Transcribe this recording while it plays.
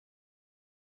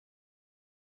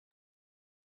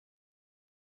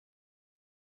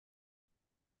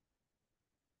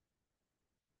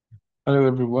Hello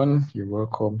everyone, you're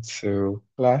welcome to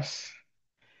class.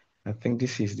 I think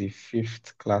this is the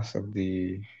fifth class of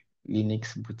the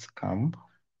Linux Bootcamp,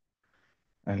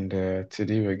 and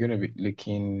today we're still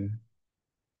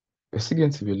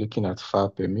going to be looking at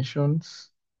file permissions.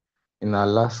 In our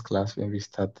last class, when we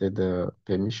started the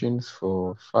permissions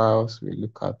for files, we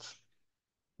look at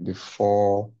the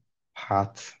four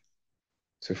parts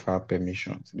to file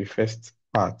permissions. The first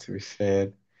part we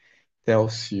said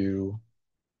tells you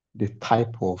the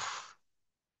type of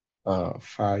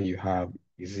file you have.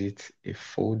 Is it a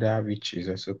folder, which is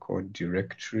also called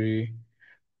directory,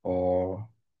 or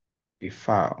a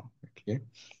file? Okay.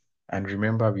 And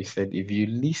remember, we said if you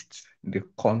list the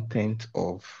content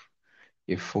of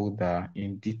a folder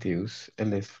in details,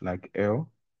 ls flag L,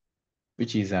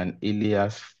 which is an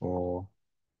alias for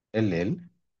ll,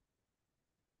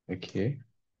 okay,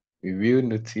 we will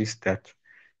notice that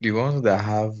the ones that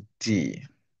have D,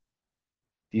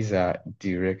 these are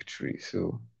directories.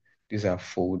 So these are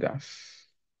folders.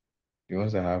 The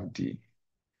ones that have D,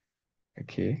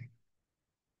 okay.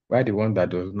 While the one that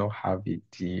does not have a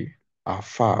D are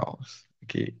files.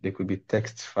 Okay, they could be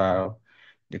text file,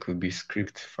 they could be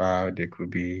script file, they could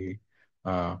be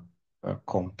uh, a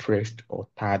compressed or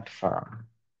TAD file,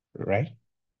 right?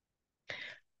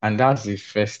 And that's the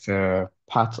first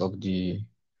part of the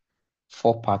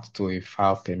four parts to a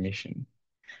file permission.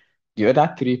 The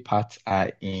other three parts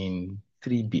are in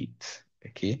 3 bits,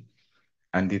 okay?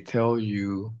 And they tell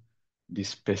you the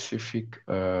specific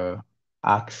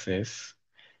access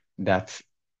that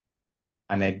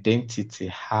an identity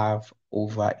have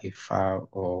over a file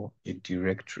or a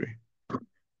directory.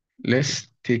 Let's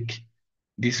take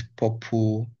this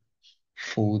purple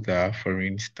folder, for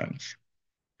instance.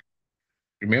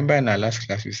 Remember in our last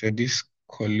class, we said this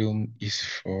column is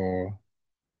for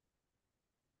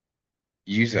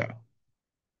user,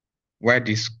 while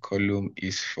this column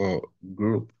is for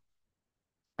group.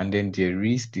 And then there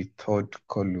is the third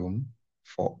column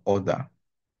for other,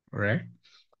 right?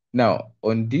 Now,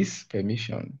 on this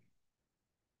permission,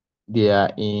 they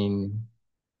are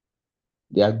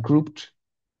grouped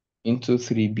into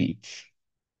 3 bits: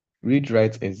 read,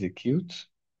 write, execute,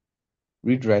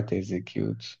 read, write,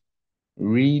 execute,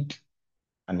 read,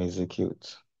 and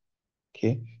execute.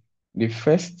 Okay. The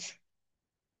first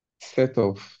set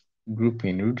of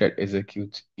grouping, read, write,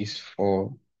 execute, is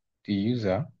for the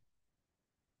user.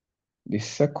 The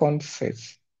second set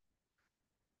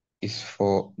is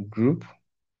for group,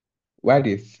 while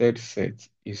the third set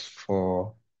is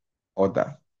for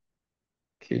other.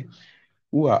 Okay.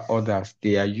 Who are others?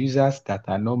 They are users that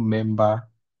are not member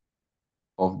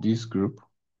of this group.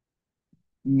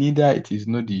 Neither it is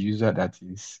not the user that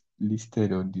is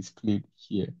listed or displayed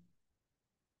here.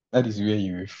 That is where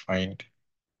you will find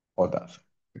others.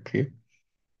 Okay.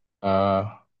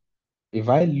 Uh, if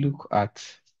I look at,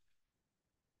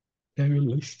 let me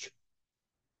list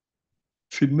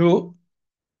to know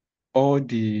all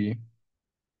the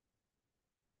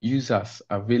users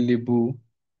available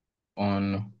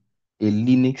on a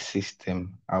Linux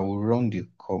system, I will run the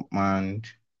command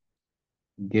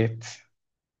get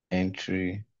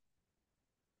entry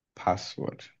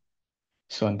password.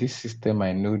 So on this system,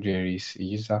 I know there is a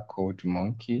user called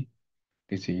Monkey,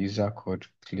 there's a user called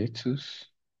Cletus,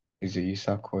 there's a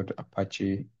user called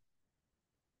Apache,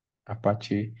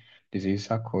 there's a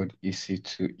user called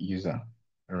EC2 user.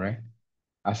 All right.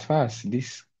 As far as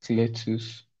this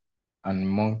Cletus and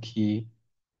Monkey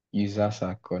users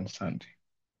are concerned,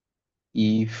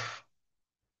 if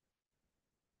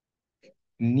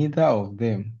neither of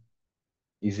them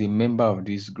is a member of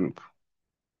this group,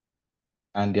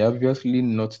 and they're obviously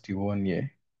not the one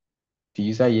here, the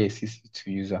user here is EC2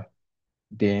 user,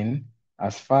 then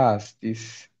as far as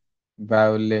this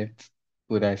violet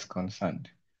folder is concerned,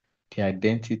 the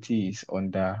identity is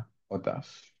under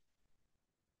others.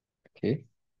 Okay.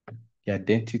 The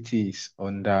identity is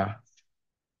under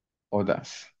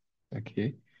others.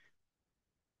 Okay.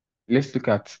 Let's look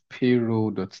at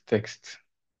payroll.txt.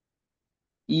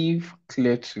 If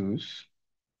Cletus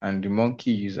and the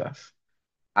Monkey users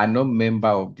are not member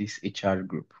of this HR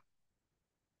group,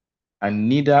 and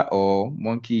neither or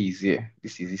Monkey is here,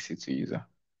 this is EC2 user.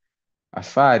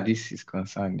 As far as this is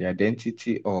concerned, the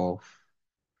identity of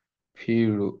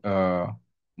payroll,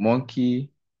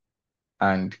 Monkey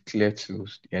and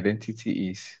Cletus, the identity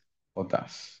is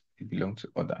others. It belongs to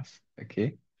others.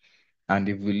 Okay. And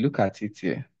if we look at it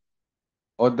here,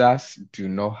 others do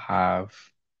not have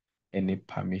any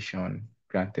permission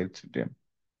granted to them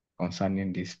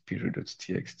concerning this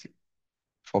period.txt.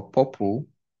 For purple,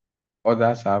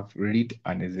 others have read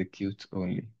and execute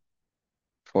only.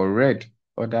 For red,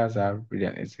 others have read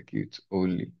and execute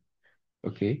only.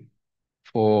 Okay.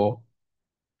 For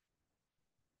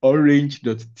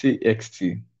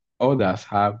orange.txt, others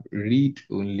have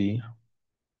read-only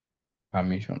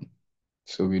permission.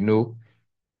 So we know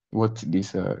what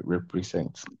this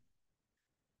represents.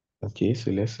 Okay,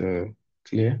 so let's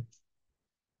clear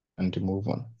and move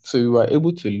on. So we were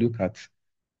able to look at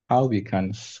how we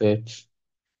can set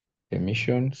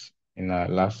permissions in our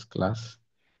last class.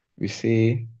 We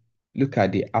say, look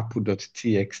at the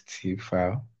apple.txt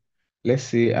file. Let's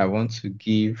say I want to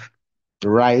give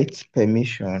write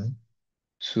permission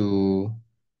to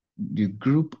the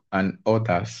group and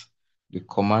others. The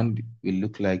command will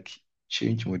look like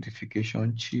change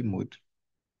modification chi mode,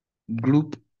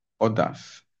 group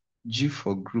others, G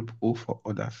for group, O for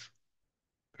others,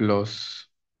 plus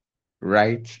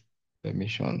write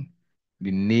permission,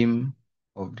 the name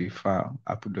of the file,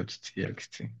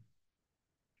 apple.txt.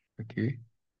 Okay.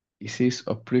 It says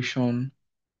operation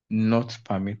not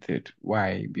permitted.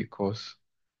 Why? Because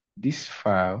this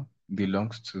file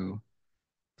belongs to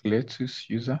Cletus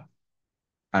user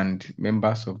and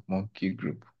members of monkey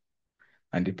group.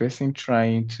 And the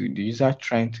user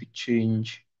trying to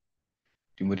change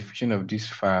the modification of this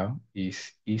file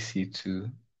is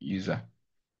EC2 user.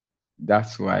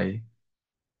 That's why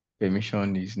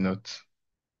permission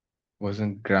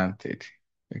wasn't granted.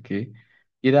 Okay.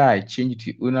 Either I change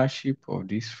the ownership of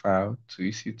this file to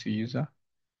EC2 user,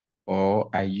 or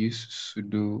I use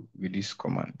sudo with this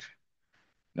command.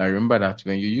 Now remember that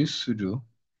when you use sudo,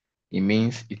 it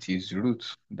means it is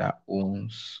root that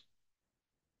owns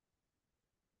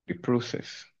the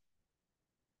process.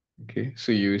 Okay,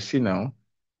 so you will see now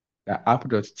that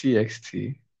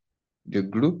app.txt, the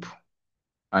group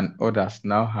and others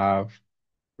now have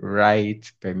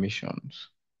write permissions.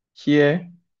 Here,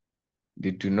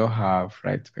 they do not have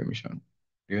write permission.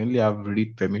 They only have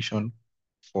read permission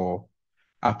for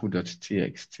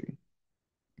apple.txt.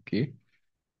 Okay,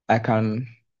 I can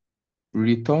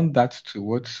return that to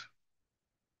what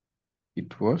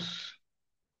it was.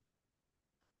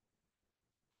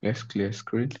 Let's clear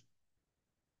screen.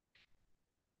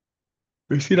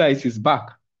 We see that it is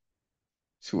back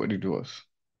to what it was.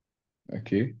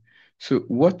 Okay. So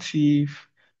what if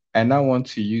I now want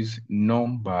to use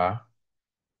number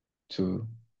to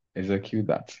execute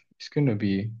that? It's going to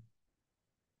be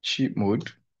cheat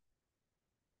mode.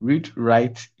 Read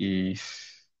write is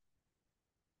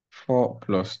 4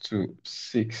 plus 2,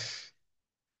 6.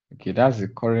 Okay, that's the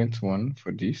current one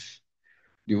for this.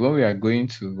 The one we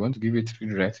want to give it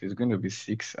read write is going to be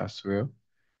 6 as well.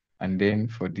 And then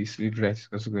for this read write, it's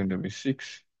also going to be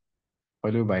 6,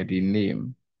 followed by the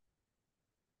name.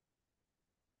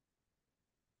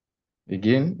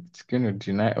 Again, it's going to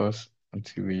deny us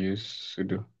until we use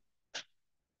sudo.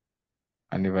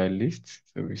 And if I list,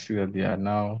 so we see that they are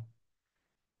now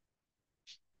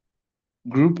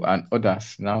group and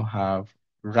others now have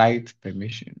write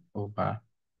permission over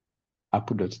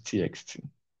apple.txt.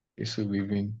 Okay, so we've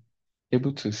been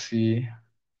able to see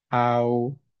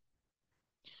how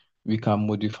we can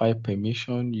modify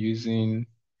permission using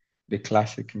the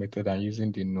classic method and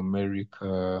using the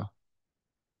numeric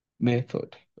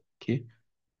method. Okay.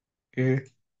 Okay.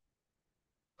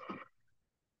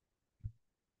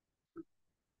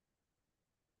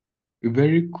 A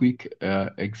very quick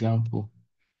example.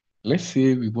 Let's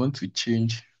say we want to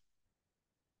change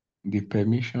the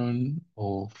permission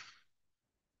of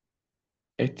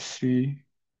Etsy.back.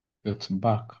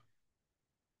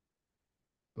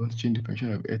 We want to change the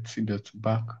permission of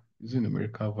Etsy.back using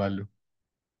numerical value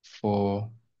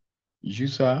for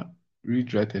user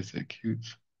read write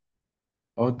execute,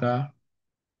 other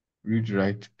read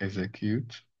write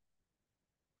execute,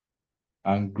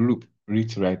 and group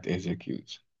read write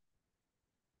execute.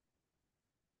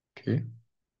 Okay.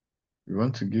 We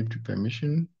want to give the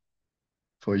permission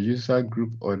for user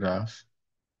group orders,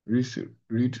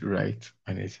 read write,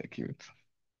 and execute.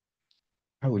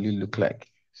 How will it look like?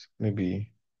 So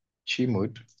maybe chi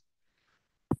mode.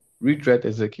 Read write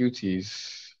execute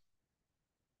is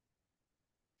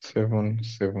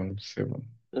 777.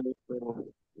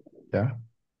 Yeah.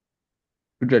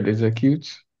 Read write execute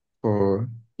for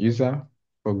user,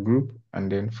 for group,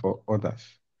 and then for others.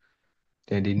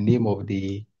 Then the name of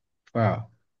the file.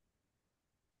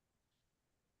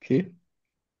 Okay.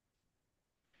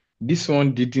 This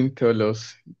one didn't tell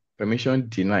us permission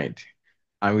denied,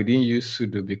 and we didn't use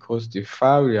sudo because the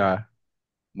file we are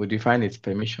modifying its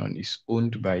permission is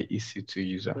owned by EC2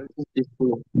 user,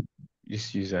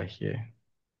 this user here.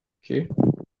 Okay.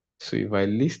 So if I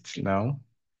list now,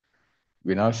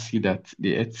 we now see that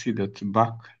the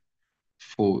Etsy.back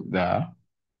folder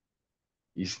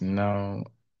is now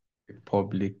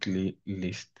publicly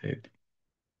listed.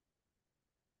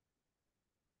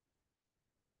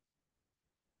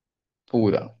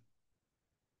 folder.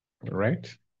 All right.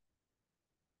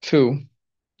 So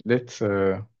let's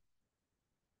go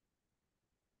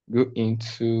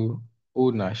into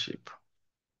ownership.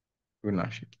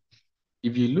 Ownership.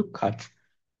 If you look at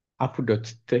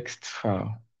apple.txt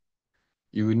file,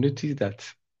 you will notice that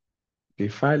the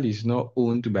file is not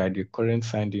owned by the current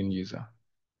signed in user.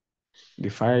 The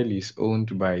file is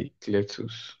owned by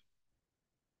Cletus.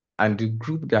 And the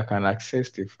group that can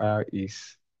access the file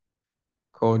is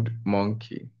called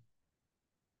Monkey.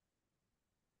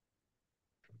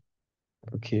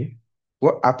 Okay.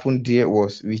 What happened there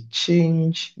was we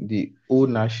changed the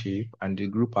ownership and the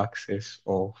group access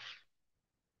of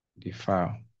the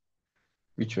file,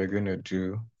 which we're going to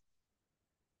do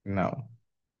now.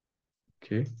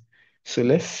 Okay. So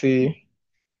let's say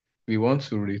we want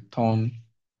to return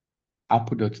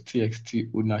apple.txt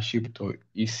ownership to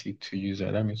EC2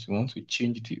 user. That means we want to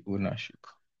change the ownership.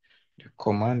 The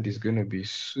command is going to be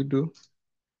sudo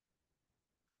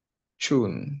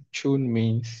chown. Chown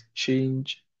means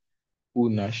change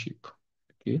ownership.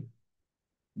 Okay.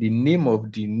 The name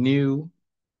of the new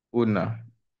owner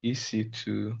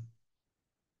EC2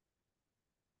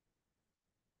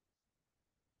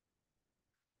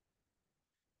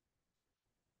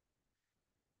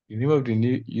 the name of the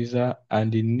new user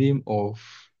and the name of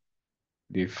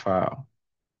the file.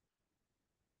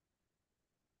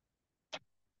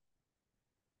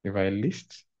 If I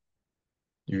list,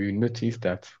 you will notice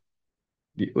that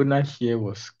the owner here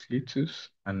was Cletus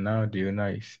and now the owner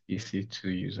is EC2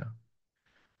 user.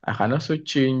 I can also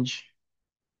change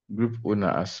group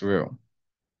owner as well.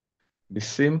 The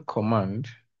same command,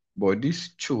 but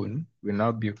this chown will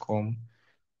now become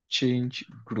change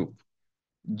group,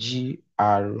 GRP.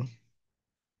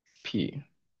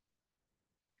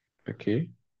 Okay.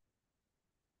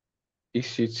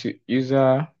 EC2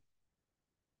 user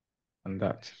and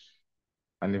that.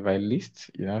 And if I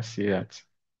list, you now see that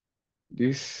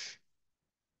this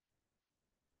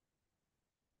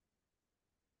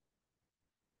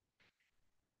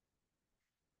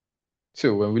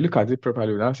so when we look at it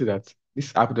properly, we now see that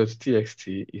this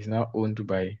app.txt is now owned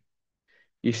by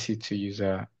EC2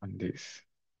 user and this.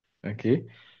 Okay.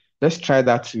 Let's try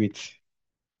that with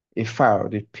a file,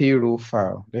 the payroll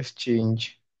file. Let's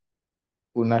change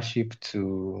ownership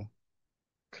to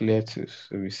Cletus.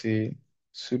 So we say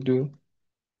sudo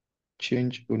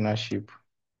change ownership.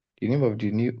 The name of the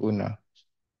new owner,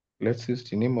 Cletus,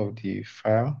 the name of the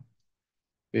file,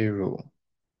 payroll.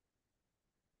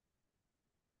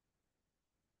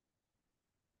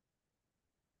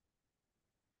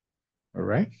 All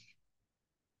right.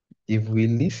 If we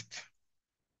list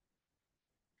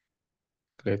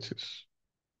Cletus,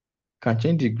 can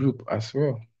change the group as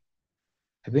well.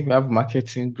 I think we have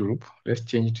marketing group. Let's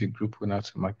change the group owner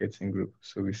to marketing group.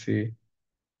 So we say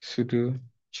sudo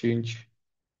change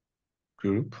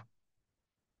group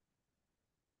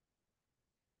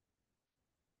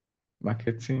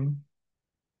marketing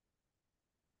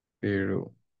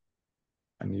payroll.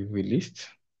 And if we list,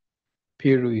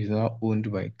 payroll is now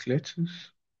owned by Cletus.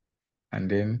 And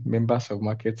then members of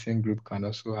marketing group can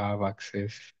also have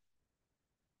access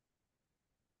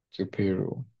to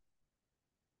payroll.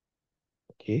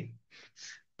 Okay.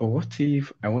 But what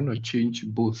if I want to change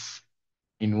both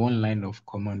in one line of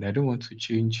command? I don't want to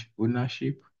change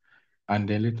ownership and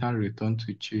then later return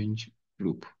to change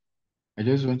group. I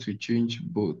just want to change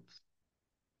both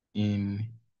in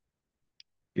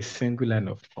a single line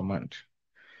of command.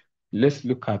 Let's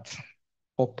look at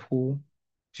purple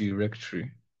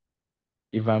directory.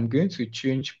 If I'm going to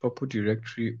change purple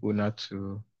directory owner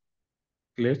to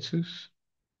Cletus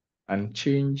and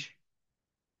change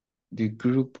the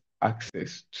group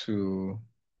access to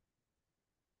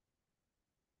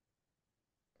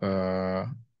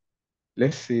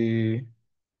let's say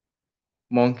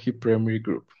monkey primary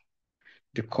group,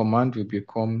 the command will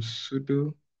become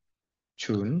sudo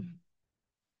chown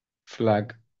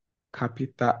flag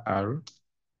capital R,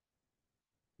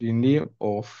 the name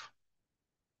of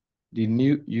the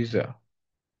new user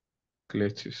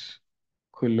Cletus,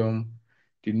 column,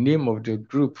 the name of the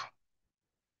group.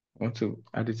 I want to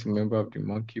add it to member of the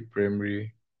monkey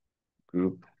primary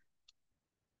group,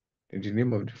 and the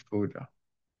name of the folder.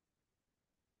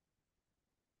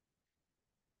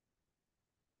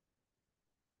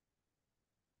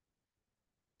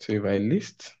 So if I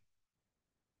list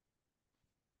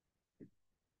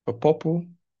for purple,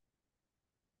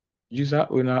 user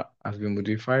owner has been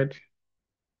modified,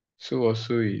 so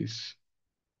also is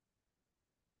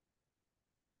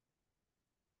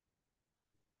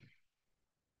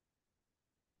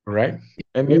right.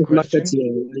 Any question?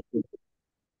 Marketing.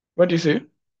 What do you say?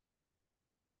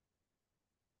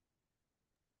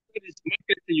 This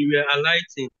marketing you were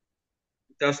highlighting,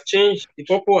 it has changed. The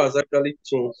purple has actually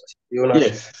changed the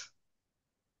ownership, Yes,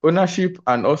 ownership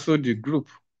and also the group.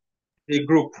 the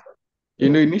group.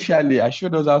 Initially I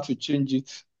showed us how to change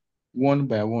it one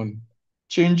by one.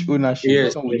 Change ownership. Yes,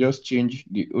 This one will yes. just change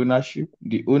the ownership,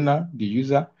 the owner, the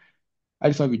user.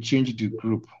 And this one will change the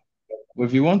group. But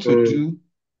if you want to Mm, do, you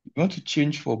want to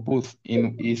change for both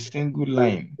in a single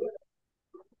line,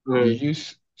 you mm,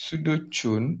 use sudo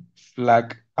chown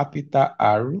flag capital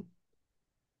R,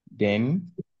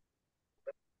 then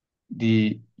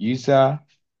the user,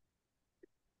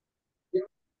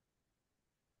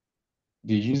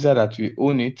 the user that will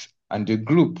own it, and the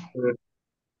group. mm.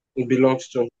 It belongs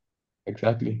to.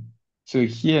 Exactly. So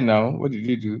here now, what did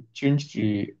you do? Change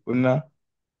the owner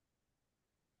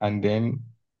and then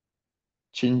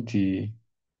change the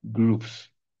groups,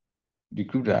 the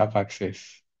group that have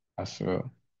access as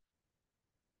well.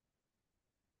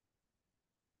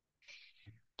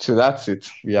 So that's it.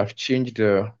 We have changed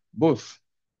both.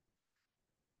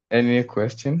 Any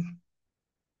question?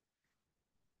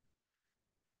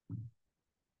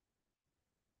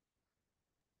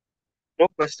 No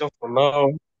question for now.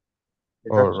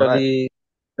 It's All right. actually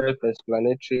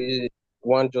self-explanatory.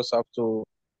 One just have to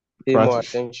pay more Practice.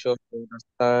 attention to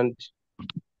understand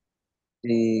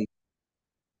the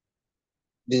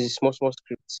small small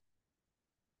scripts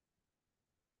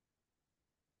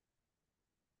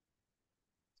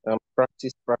and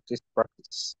practice, practice,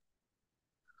 practice.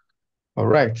 All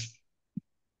right.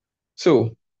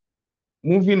 So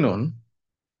moving on,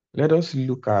 let us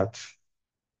look at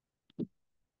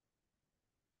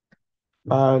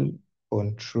file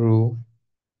control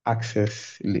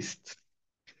access list,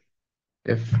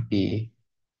 FACL.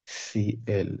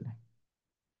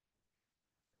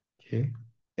 Okay.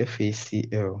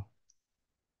 FACL,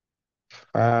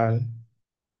 file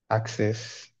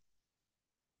access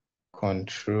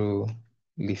control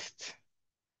list,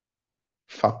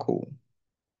 FACO.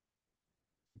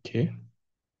 Okay,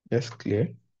 that's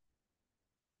clear.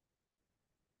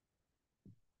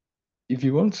 If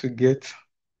you want to get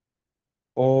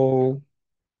all,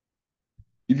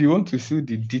 if you want to see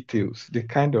the details, the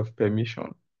kind of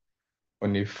permission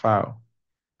on a file,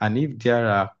 and if there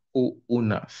are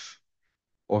co-owners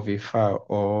of a file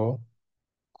or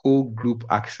co-group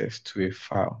access to a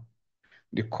file,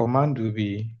 the command will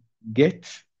be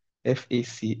get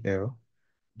FACL,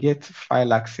 get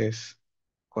file access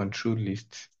control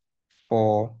list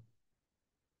for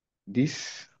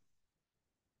this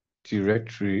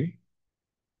directory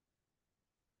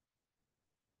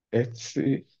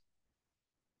etc.back.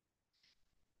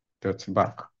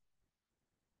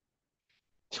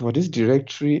 So for this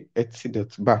directory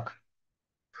etc.back,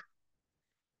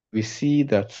 we see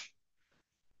that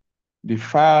the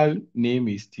file name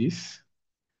is this,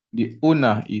 the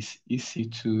owner is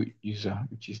EC2 user,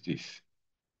 which is this.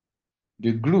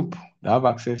 The group that have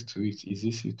access to it is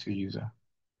EC2 user.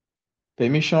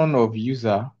 Permission of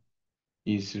user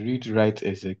is read, write,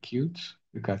 execute.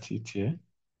 Look at it here.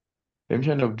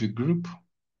 Permission of the group,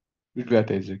 read,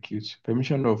 write, execute.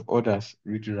 Permission of others,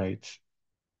 read, write,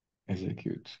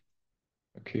 execute.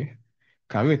 Okay.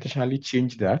 Can we intentionally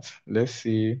change that? Let's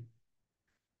say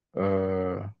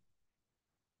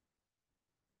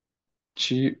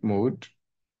chi mode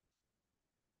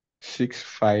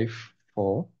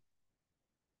 654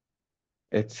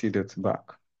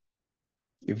 etc.back.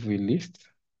 If we list,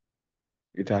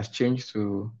 it has changed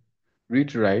to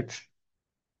read, write,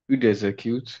 read,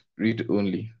 execute, read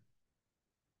only.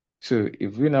 So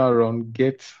if we now run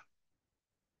get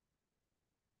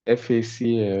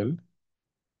FACL,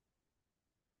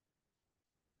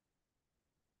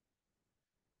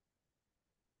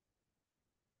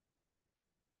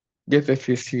 get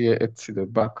FACL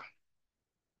etc.back,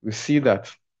 we see that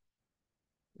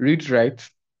read, write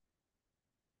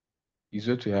is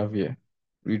what we have here.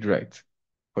 Read, write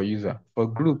for user. For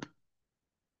group,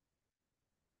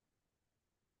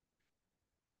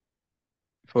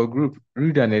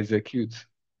 read and execute.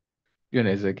 Read and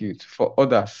execute. For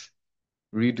others,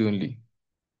 read only.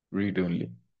 Read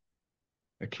only.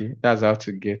 Okay, that's how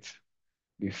to get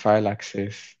the file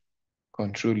access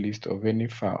control list of any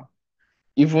file.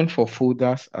 Even for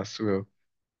folders as well.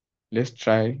 Let's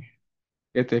try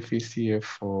get FACF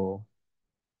for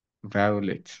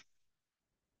Violet.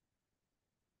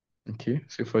 Okay,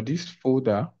 so for this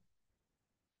folder,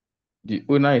 the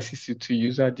owner is EC2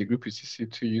 user, the group is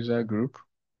EC2 user group,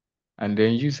 and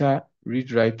then user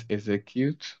read, write,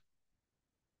 execute,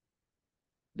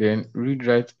 then read,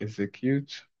 write,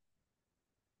 execute,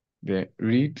 then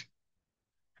read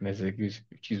and execute,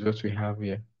 which is what we have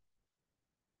here.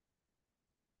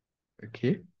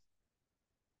 Okay,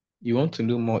 You want to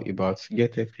know more about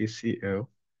getFACL,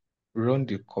 run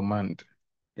the command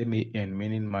man,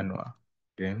 meaning manual,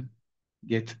 then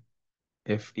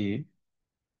getFACL.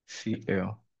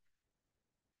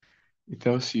 It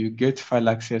tells you get file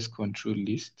access control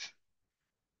list,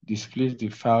 displays the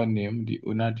file name, the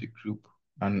owner, the group,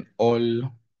 and all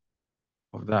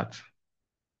of that.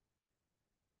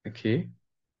 Okay,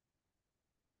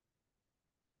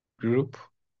 group.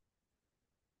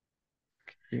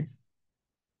 Okay,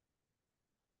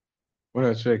 one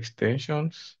or two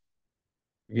extensions.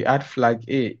 If you add flag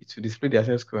A, it will display the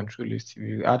access control list. If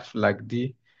you add flag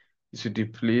D, it will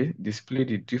display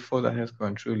the default access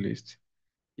control list.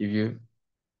 If you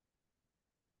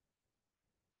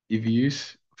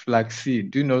use flag C,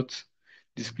 do not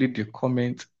display the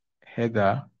comment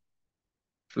header.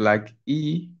 Flag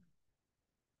E,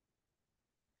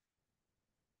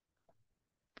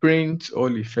 print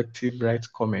all effective write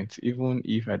comments, even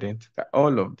if identified.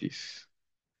 All of this.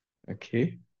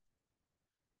 Okay.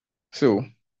 So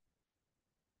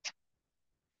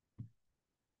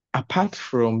apart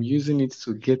from using it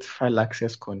to get file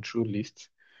access control list,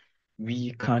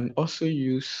 we can also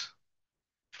use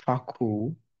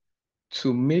FACO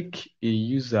to make a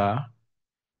user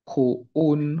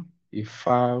co-own a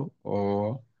file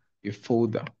or a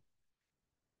folder.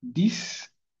 This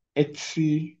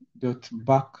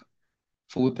etc.back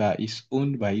folder is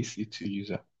owned by EC2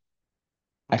 user.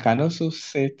 I can also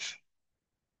set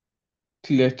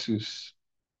ClearTools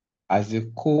as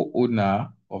the co-owner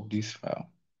of this file.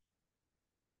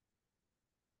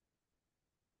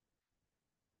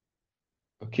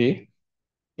 Okay.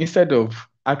 Instead of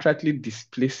accurately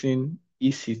displacing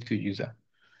EC2 user,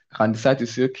 I can decide to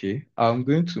say, okay, I'm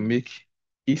going to make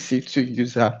EC2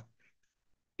 user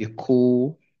a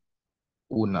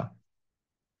co-owner.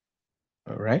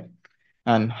 All right.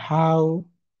 And how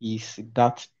is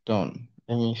that done?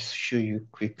 Let me show you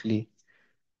quickly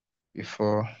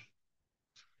before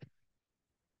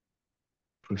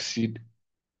proceed.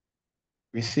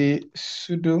 We say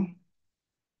sudo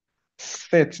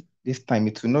set, this time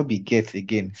it will not be get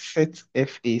again, set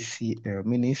FACL,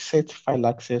 meaning set file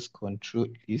access control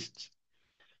list,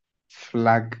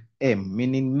 flag M,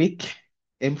 meaning make,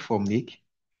 M for make.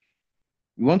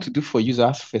 We want to do for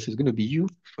users first, it's going to be U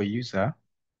for user,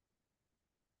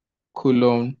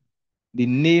 colon, the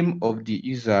name of the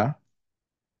user,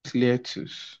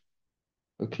 ClearTools,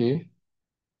 okay,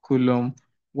 colon,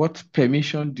 what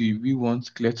permission do we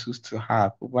want ClearTools to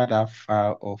have over that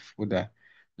file or folder?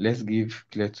 Let's give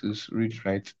ClearTools read,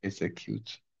 write,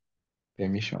 execute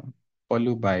permission,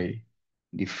 followed by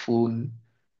the phone,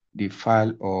 the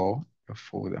file, or a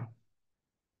folder.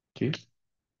 Okay,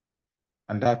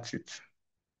 and that's it.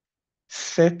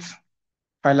 Set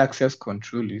file access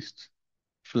control list,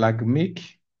 flag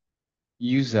make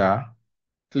user,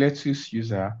 ClearTools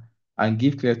user, and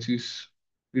give ClearTools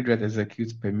read, write,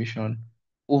 execute permission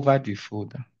over the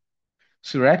folder.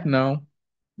 So right now,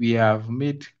 we have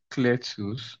made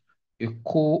ClearTools a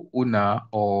co-owner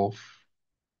of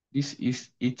this is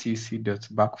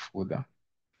etc.back folder.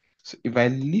 So if I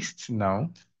list now,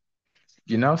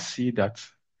 you now see that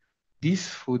this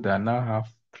folder now have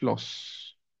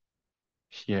plus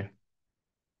here.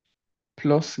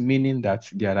 Plus meaning that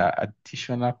there are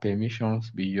additional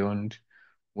permissions beyond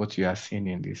what you are seeing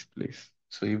in this place.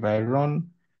 So if I run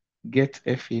get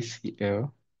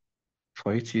FACL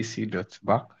for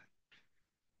etc.back,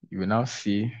 you will now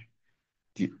see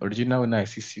the original owner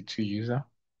is EC2 user.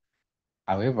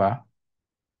 However,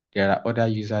 there are other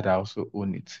users that also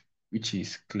own it, which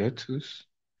is ClearTools,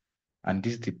 and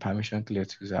this is the permission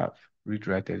ClearTools have, read,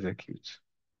 write, execute.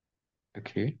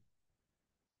 Okay.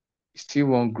 Still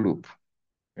one group.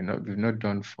 We've not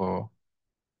done for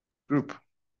group.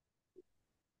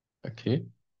 Okay.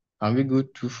 And we go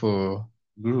to for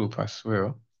group as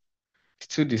well.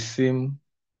 Still the same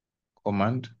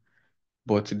command,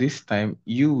 but this time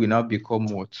you will now become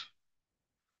what?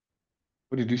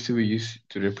 What did you say we use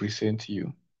to represent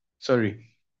you? Sorry.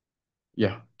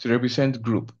 Yeah, to represent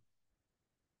group.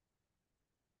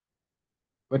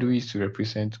 What do we use to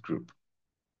represent group?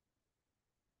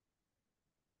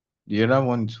 The other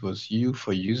one was U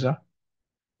for user,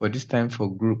 but this time for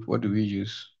group, what do we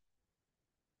use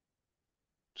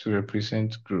to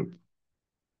represent group?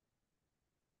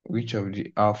 Which of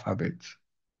the alphabets?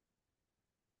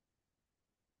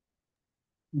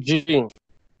 G.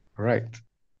 Right.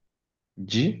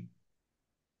 G,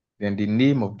 then the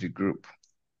name of the group.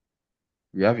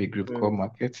 We have a group called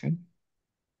marketing.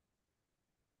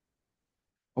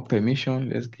 For permission,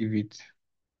 let's give it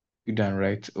read and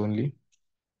write only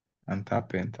and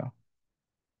tap enter.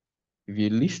 If you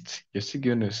list, you're still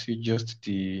going to see just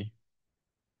the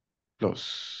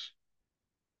plus.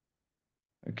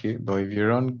 Okay, but if you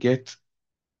run get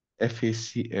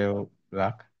FACL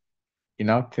black, it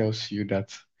now tells you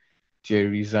that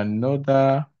there is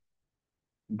another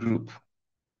group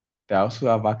that also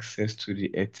have access to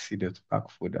the etc.pack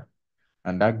folder,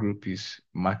 and that group is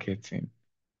marketing.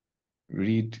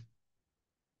 Read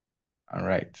and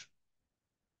write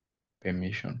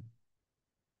permission.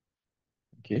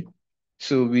 Okay,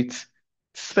 so with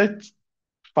set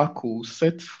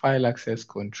set file access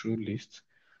control list,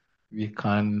 we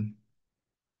can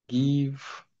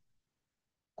give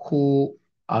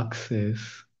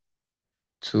co-access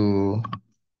to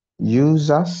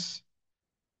users,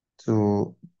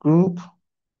 to group,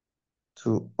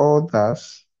 to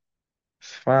others, as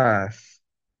far as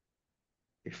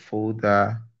a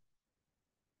folder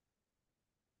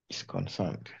is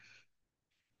concerned.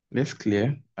 Let's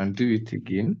clear and do it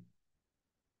again.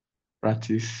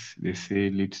 Practice, they say,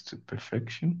 leads to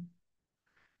perfection.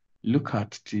 Look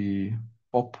at the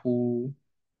purple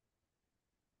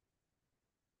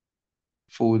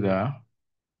folder,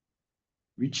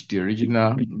 which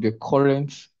the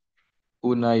current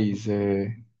owner is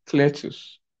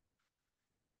Cletus.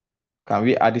 Can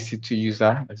we add this to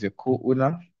user as a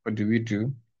co-owner? What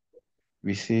do?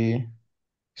 We say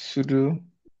sudo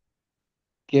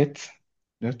get,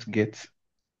 not get,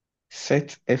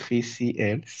 set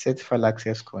FACL, set file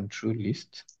access control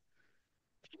list,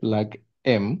 flag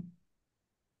M,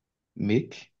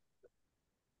 make,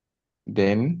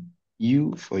 then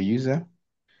U for user,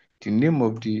 the name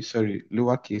of the, sorry,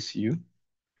 lowercase u,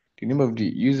 the name of the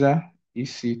user,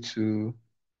 EC2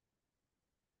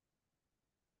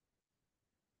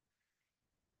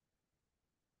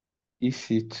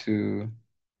 EC2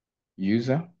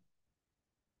 user,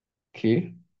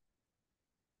 okay,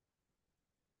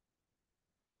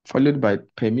 followed by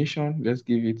permission. Let's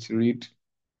give it read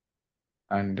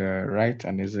and write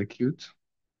and execute.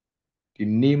 The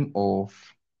name of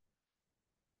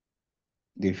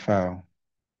the file,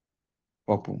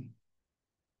 purple.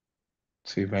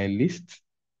 So if I list,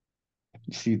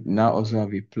 you see now also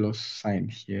have a plus sign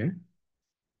here.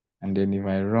 And then if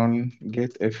I run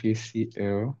get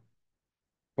FACL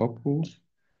purple,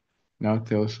 now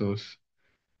tells us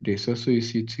there's also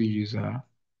EC2 user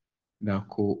that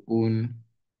co-own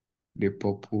the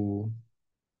purple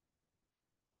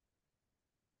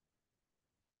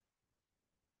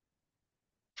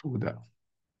folder.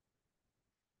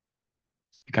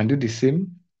 You can do the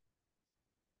same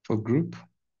for group.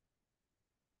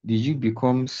 The U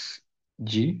becomes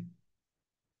G.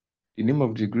 The name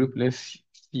of the group, let's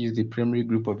use the primary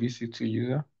group of EC2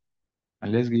 user,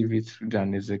 and let's give it read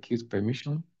and execute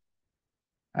permission.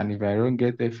 And if I run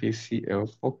get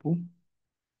FACL purple,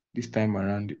 this time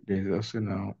around, there's also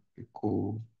now a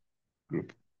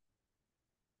co-group.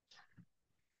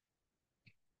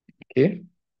 Okay.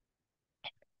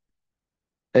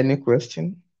 Any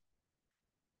question?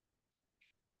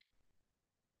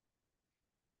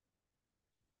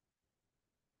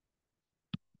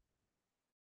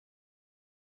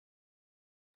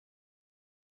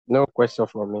 No question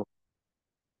from me.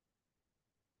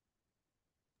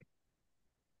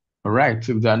 All right.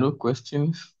 If there are no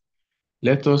questions,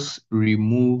 let us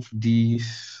remove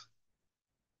these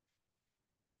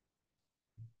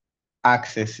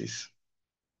accesses.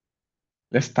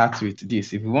 Let's start with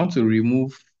this. If we want to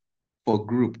remove for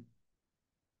group,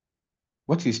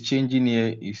 what is changing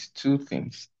here is two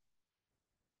things.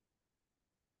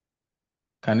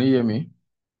 Can you hear me?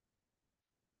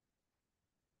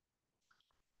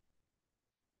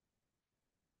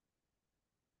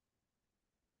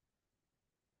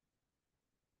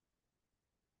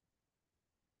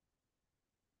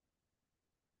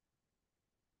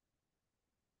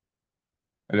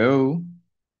 Hello?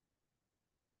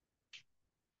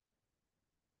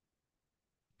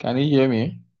 Can you hear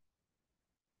me?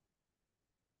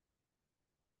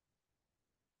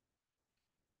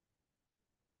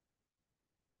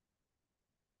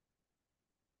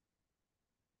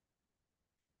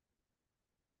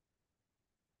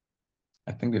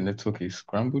 I think the network is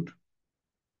scrambled.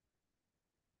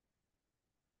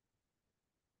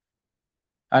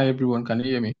 Hi, everyone. Can you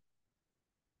hear me?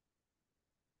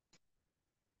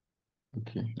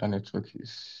 Okay, the network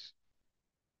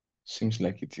seems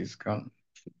like it is gone.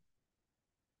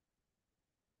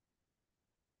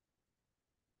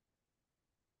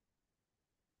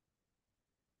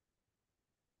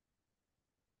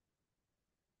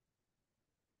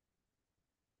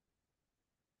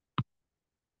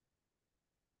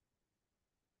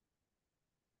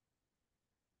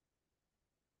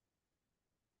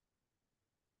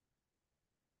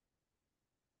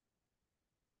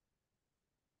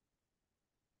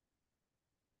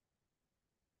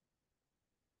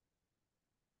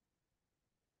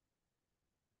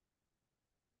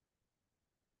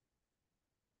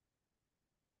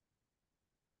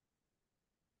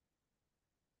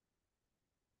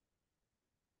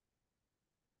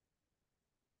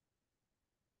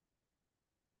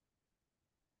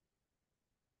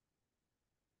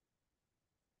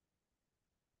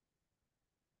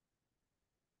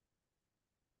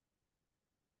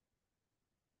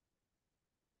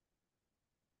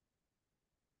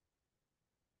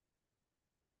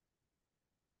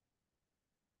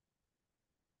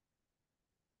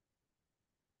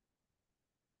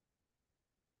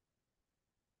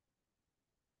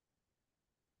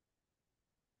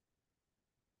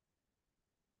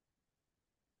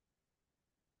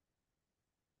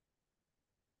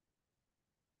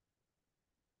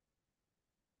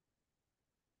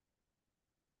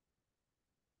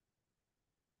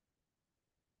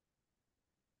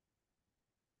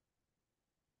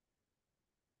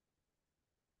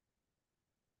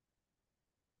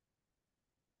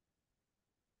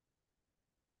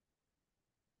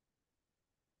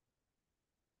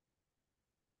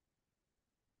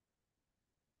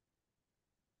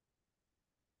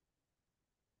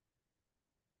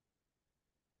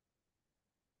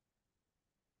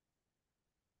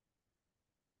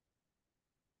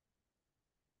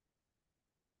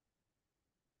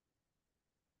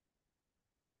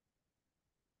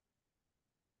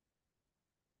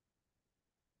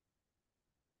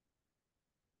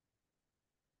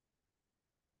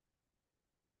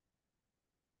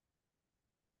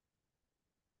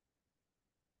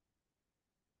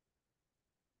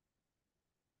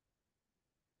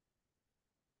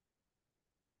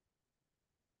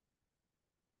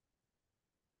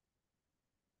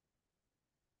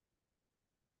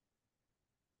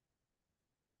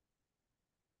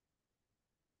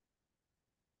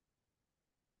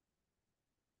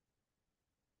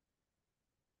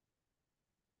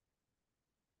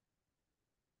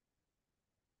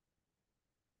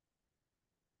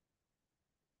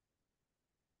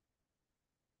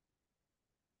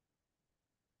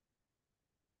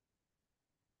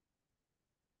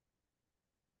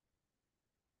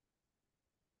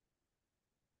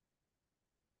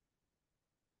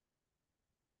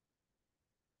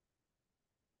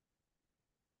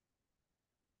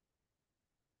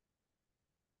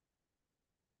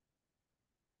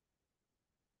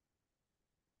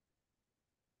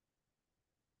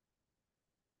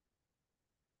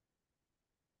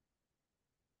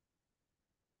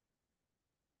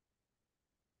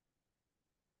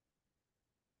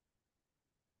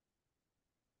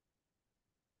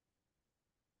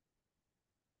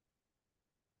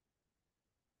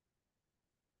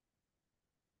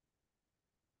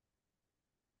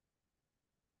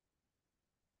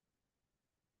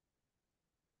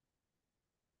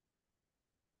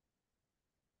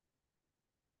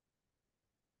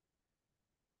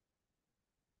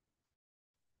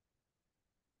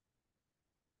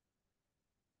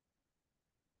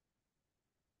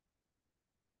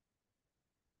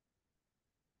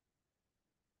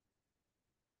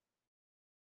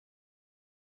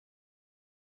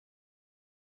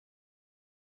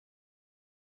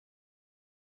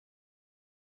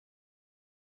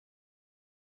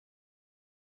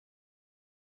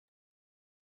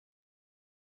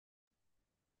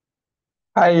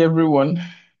 Hi everyone,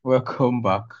 welcome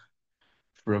back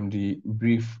from the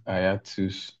brief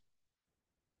hiatus.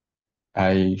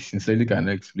 I sincerely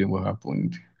cannot explain what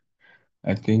happened.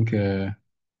 I think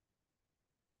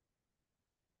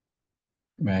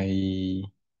my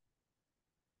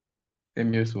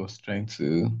MES was trying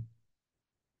to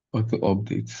auto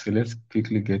update. So let's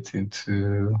quickly get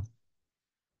into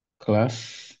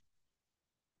class.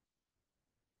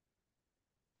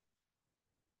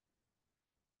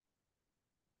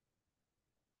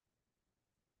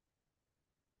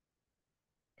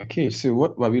 Okay, so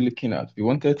what were we looking at?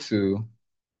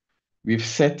 We've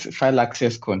set file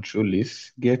access control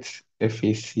list, get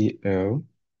FACL,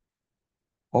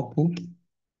 Opal.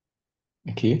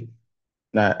 Okay,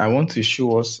 now I want to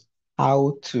show us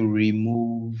how to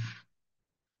remove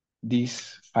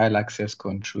this file access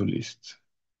control list.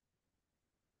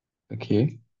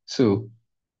 Okay, so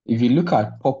if you look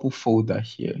at purple folder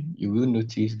here, you will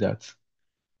notice that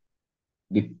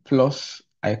the plus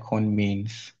icon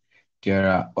means there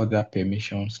are other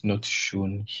permissions not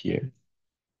shown here.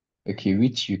 Okay,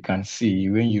 which you can see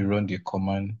when you run the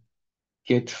command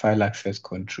get file access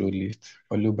control list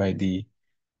followed by the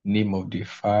name of the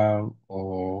file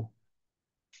or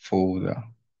folder.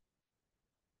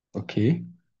 Okay,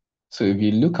 so if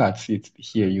you look at it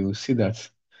here, you will see that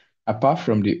apart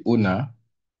from the owner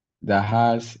that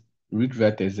has read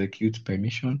write execute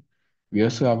permission, we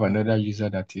also have another user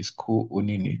that is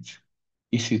co-owning it,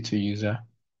 EC2 user,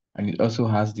 and it also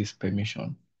has this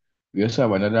permission. We also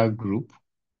have another group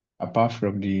apart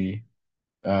from the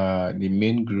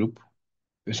main group.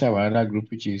 We also have another group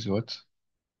which is what?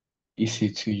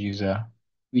 EC2 user,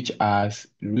 which has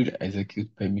read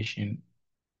execute permission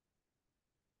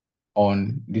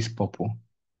on this purple.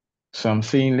 So I'm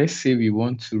saying, let's say we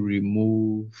want to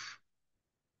remove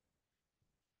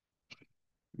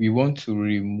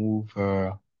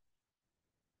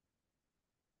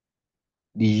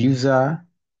the user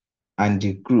and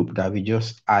the group that we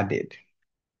just added.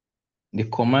 The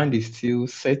command is still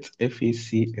set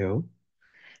FACL.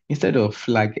 Instead of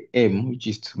flag M, which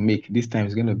is to make, this time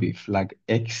it's going to be flag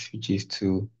X, which is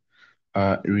to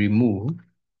remove.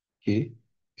 Okay,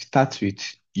 start with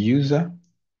user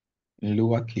in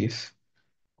lowercase,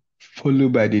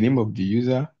 followed by the name of the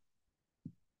user,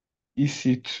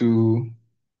 EC2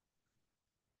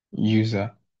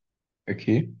 user.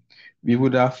 Okay, we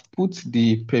would have put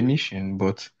the permission,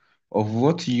 but of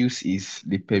what use is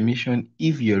the permission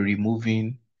if you're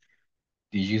removing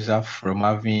the user from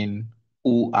having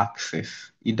all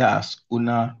access, either as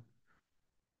owner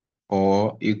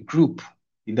or a group,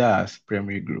 either as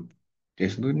primary group?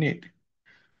 There's no need.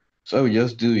 So what we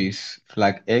just do is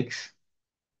flag X,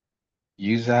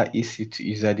 user EC2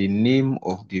 user, the name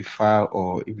of the file,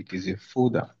 or if it is a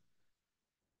folder.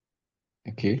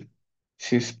 Okay.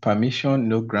 Says permission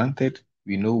no granted.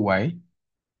 We know why.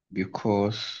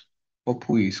 Because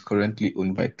Purple is currently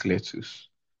owned by Cletus,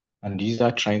 and the user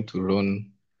trying to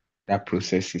run that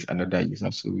process is another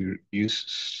user. So we use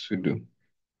sudo.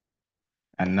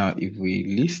 And now if we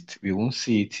list, we won't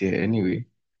see it here anyway.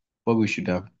 What we should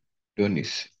have done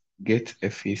is get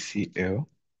FACL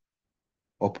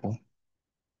Purple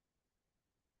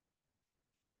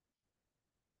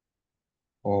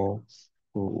or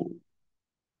oh.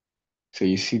 So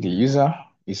you see the user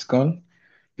is gone.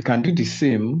 You can do the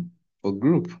same for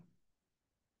group.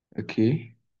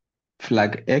 Okay.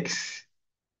 Flag X,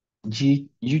 G,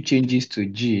 U changes to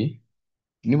G.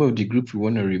 Name of the group we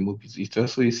want to remove is it's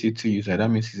also EC2 user. That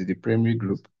means it's the primary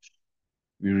group.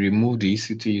 We remove the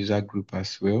EC2 user group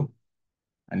as well.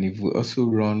 And if we also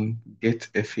run get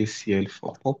FACL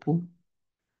for purple,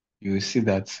 you will see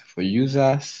that for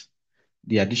users,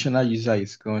 the additional user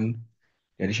is gone.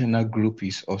 The additional group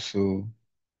is also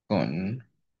gone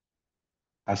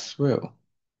as well.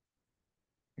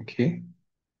 Okay.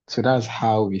 So that's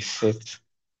how we set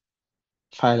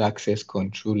file access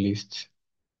control list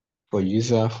for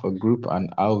user, for group,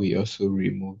 and how we also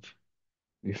remove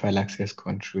the file access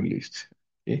control list.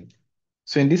 Okay.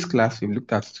 So in this class, we've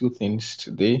looked at two things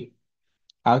today: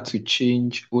 how to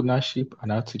change ownership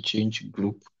and how to change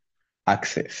group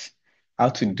access, how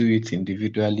to do it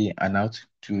individually and how to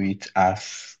do it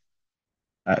as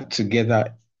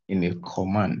together in a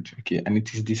command. Okay, and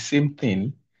it is the same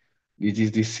thing. It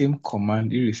is the same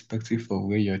command irrespective of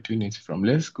where you're doing it from.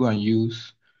 Let's go and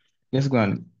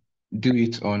do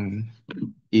it on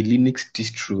a Linux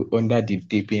distro under the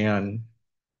Debian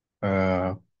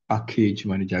uh, package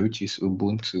manager, which is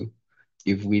Ubuntu.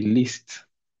 If we list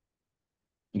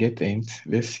get int,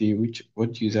 let's see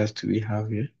what users do we have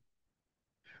here.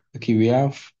 Okay, we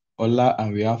have Ola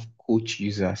and we have coach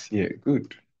users here.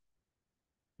 Good.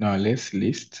 Now let's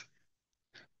list.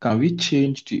 Can we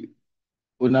change the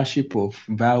ownership of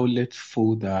Violet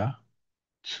folder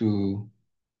to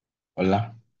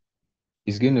Ola?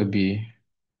 It's going to be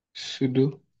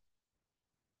sudo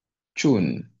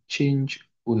chun change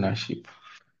ownership.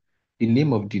 The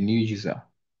name of the new user,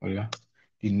 Ola.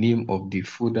 The name of the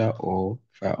folder or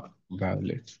file,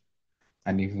 Violet.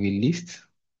 And if we list,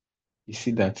 you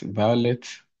see that Violet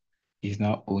is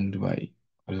now owned by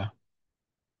Ola.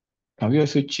 Can we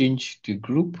also change the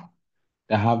group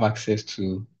that have access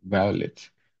to Violet?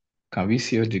 Can we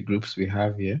see all the groups we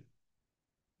have here?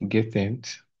 Get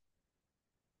ent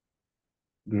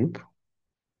group.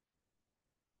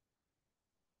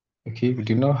 Okay, we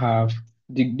do not have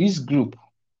this group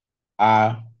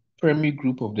are primary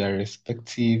group of their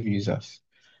respective users.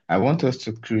 I want us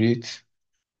to create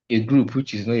a group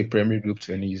which is not a primary group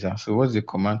to any user. So what's the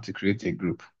command to create a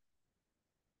group?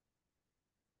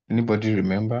 Anybody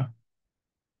remember?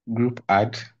 Group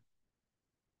add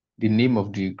the name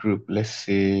of the group. Let's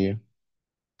say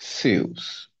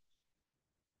sales.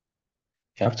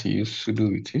 You have to use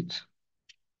sudo with it.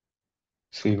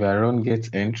 So if I run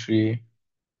get entry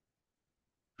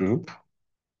group,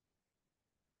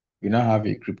 we now have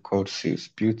a group called sales.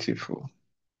 Beautiful.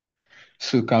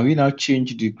 So can we now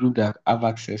change the group that have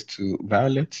access to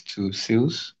Violet to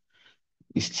sales?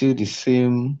 It's still the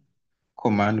same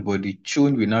command, but the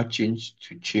chown will now change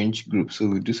to change group. So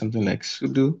we'll do something like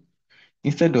sudo.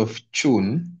 Instead of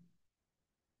chown,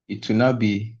 it will now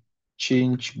be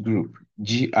change group,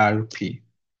 GRP.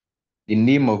 The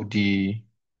name of the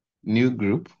new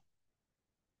group,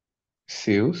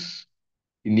 sales,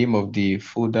 the name of the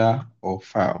folder or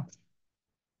file.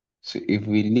 So if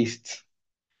we list,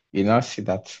 you now see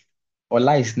that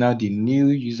Ola is now the new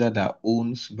user that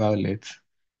owns Violet,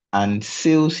 and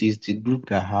sales is the group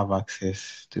that have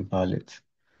access to Violet.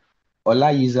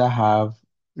 Ola user have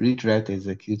read, write,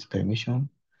 execute permission.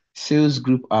 Sales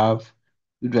group have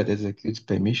read, write, execute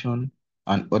permission,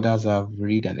 and others have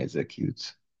read and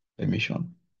execute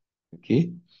permission.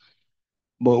 Okay.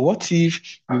 But what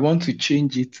if we want to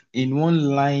change it in one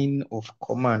line of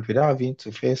command without having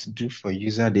to first do for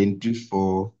user, then do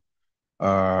for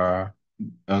uh,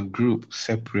 a group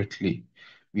separately?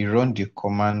 We run the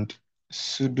command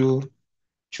sudo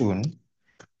chun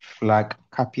flag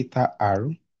capital R,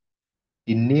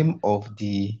 the name of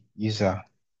the user,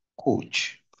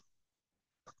 coach,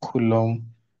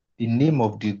 column, the name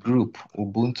of the group,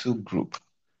 Ubuntu group.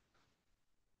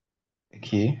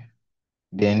 Okay.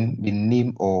 Then the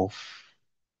name of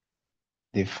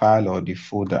the file or the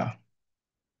folder,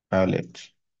 Violet.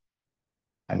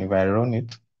 And if I run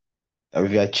it,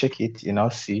 if I check it, you now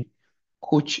see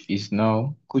coach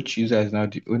user is now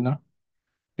the owner,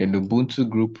 then the Ubuntu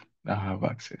group now have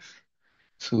access.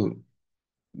 So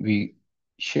we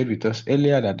shared with us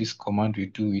earlier that this command will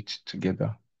do it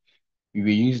together. We will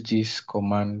use this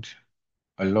command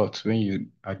a lot when you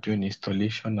are doing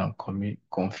installation and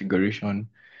configuration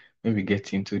when we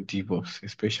get into DevOps,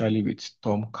 especially with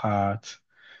Tomcat.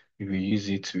 We will use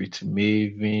it with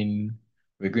Maven.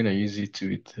 We're going to use it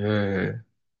with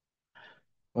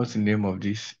what's the name of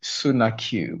this?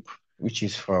 SonarQube, which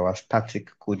is for our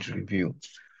static code review.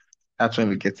 That's when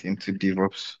we get into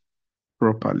DevOps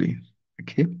properly.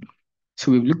 Okay.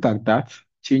 So we've looked at that,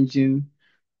 changing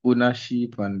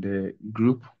ownership and the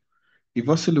group. We've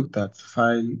also looked at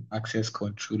file access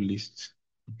control lists.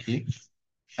 Okay.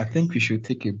 I think we should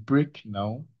take a break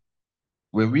now.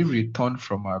 When we return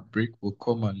from our break, we'll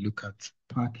come and look at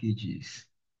packages.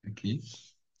 Okay.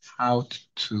 How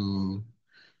to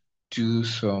do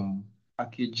some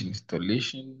package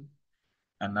installation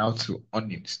and how to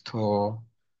uninstall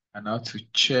and how to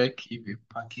check if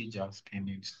a package has been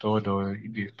installed or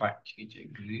if a package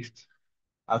exists,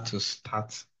 how to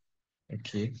start,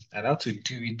 okay, and how to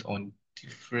do it on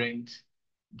different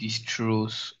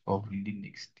distros of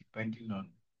Linux, depending on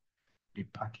the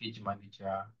package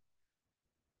manager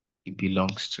it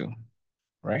belongs to,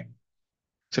 right?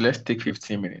 So let's take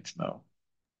 15 minutes now.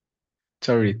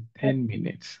 Sorry, 10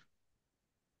 minutes.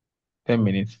 10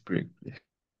 minutes break, please.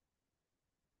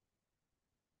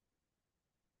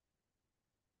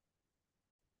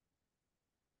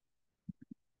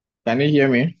 Can you hear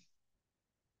me?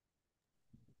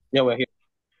 Yeah, we're here.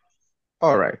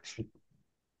 All right.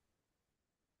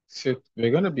 So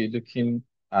we're going to be looking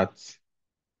at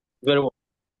Very well.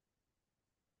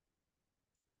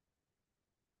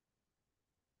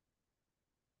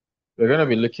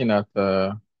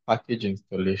 package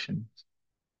installation.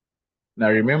 Now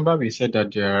remember we said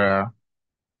that there are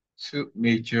two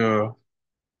major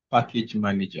package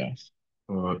managers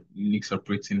for Linux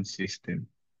operating system.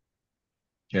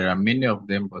 There are many of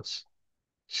them, but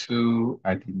Two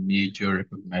are the major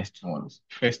recognized ones.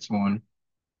 First one,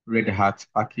 Red Hat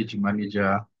Package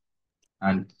Manager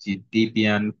and the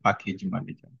Debian Package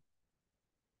Manager.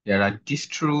 There are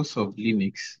distros of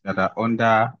Linux that are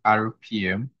under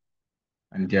RPM,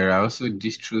 and there are also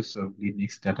distros of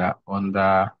Linux that are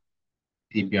under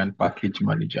Debian Package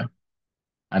Manager.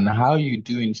 And how you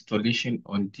do installation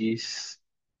on these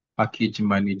package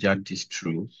manager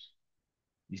distros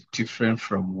is different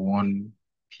from one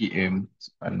PM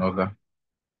to another.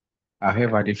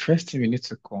 However, the first thing we need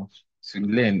to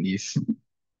learn is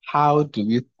how do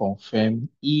we confirm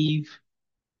if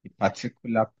a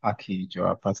particular package or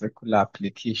a particular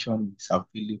application is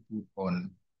available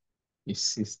on a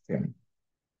system.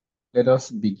 Let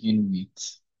us begin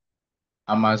with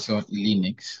Amazon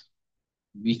Linux,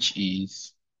 which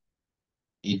is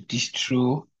a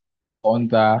distro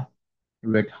under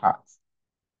Red Hat.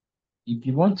 If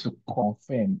you want to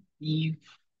confirm if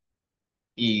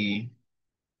a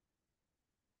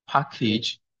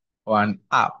package or an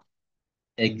app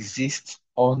exists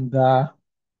on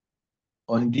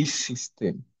this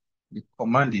system, the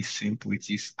command is simple. It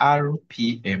is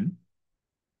RPM,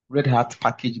 Red Hat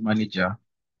Package Manager,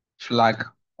 flag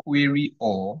query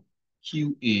all,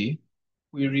 QA,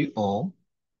 query all,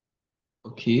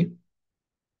 okay?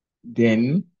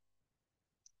 Then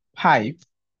pipe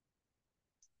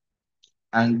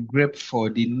and grep for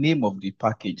the name of the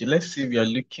package. Let's say we are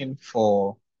looking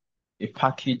for a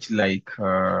package like,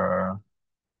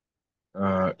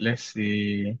 let's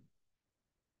say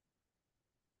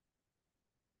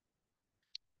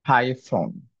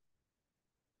Python.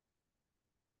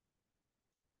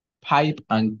 Pipe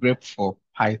and grep for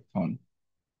Python,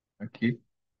 okay?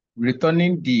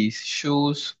 Returning this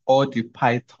shows all the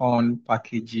Python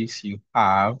packages you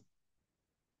have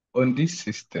on this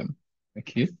system,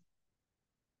 okay?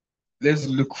 Let's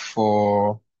look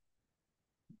for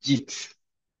Git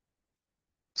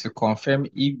to confirm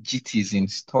if Git is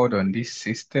installed on this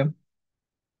system.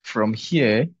 From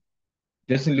here, it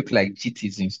doesn't look like Git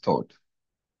is installed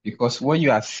because what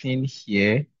you are seeing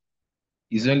here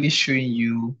is only showing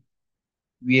you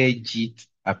where Git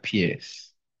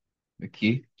appears,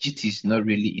 okay? Git is not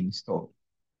really installed.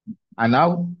 And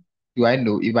how do I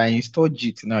know if I install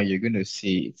Git now, you're going to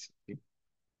see it, okay?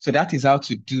 So that is how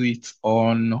to do it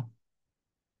on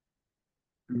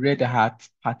Red Hat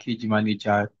Package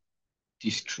Manager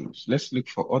distros. Let's look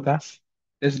for others.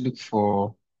 Let's look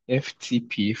for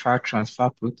FTP, File Transfer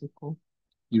Protocol.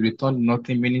 You return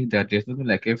nothing, meaning that there's nothing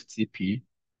like FTP.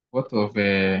 What of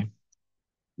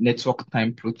Network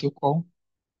Time Protocol?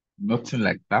 Nothing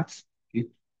like that. Okay.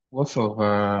 What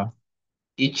of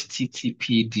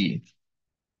HTTPD?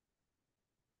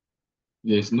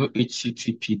 There's no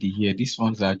HTTPD here. These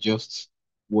ones are just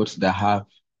words that have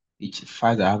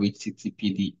files that have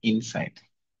HTTPD inside.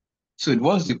 So it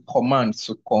was the command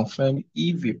to confirm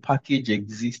if a package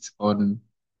exists uh on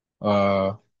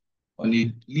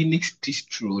a Linux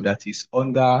distro that is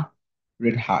under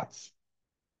Red Hat.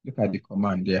 Look at the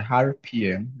command there,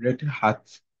 RPM, Red Hat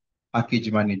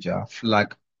Package Manager,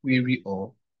 flag query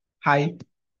or pipe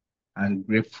and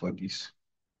grep for this.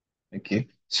 Okay.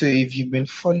 So if you've been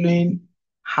following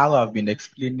how I've been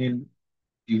explaining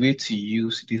the way to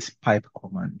use this pipe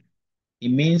command, it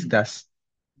means that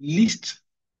list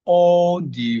all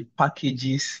the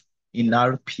packages in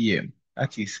RPM.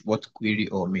 That is what query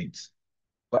all means.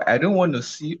 But I don't want to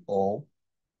see all.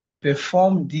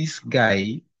 Perform this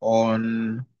guy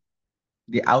on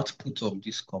the output of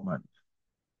this command.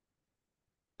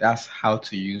 That's how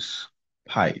to use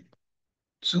pipe.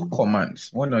 Two commands,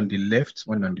 one on the left,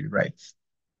 one on the right.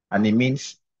 And it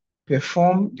means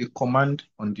perform the command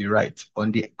on the right,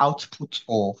 on the output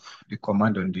of the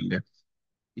command on the left.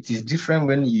 It is different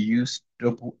when you use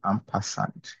double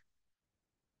ampersand.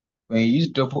 When you use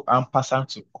double ampersand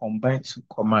to combine two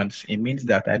commands, it means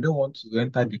that I don't want to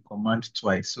enter the command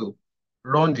twice. So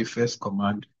run the first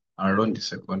command and run the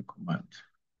second command.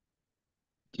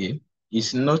 Okay.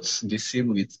 It's not the same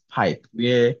with pipe,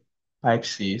 where pipe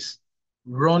says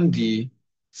run the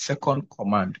second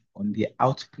command on the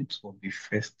output of the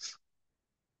first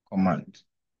command.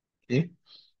 Okay.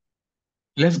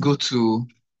 Let's go to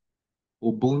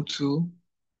Ubuntu,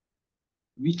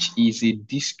 which is a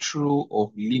distro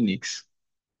of Linux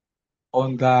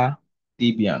under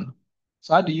Debian.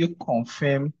 So how do you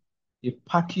confirm a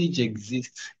package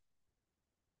exists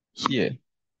here?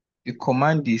 The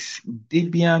command is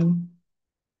Debian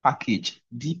package,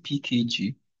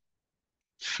 dpkg,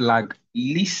 flag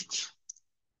list.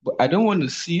 But I don't want to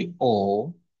see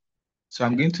all, so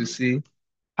I'm going to say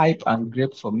pipe and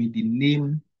grep for me the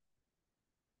name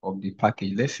of the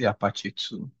package. Let's say Apache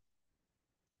 2.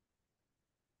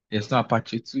 There's no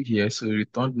Apache 2 here, so it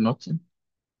returned nothing.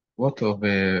 What of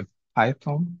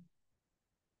Python?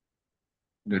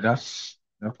 No, that's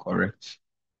not correct.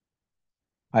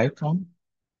 Python,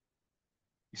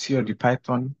 you see all the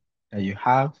Python that you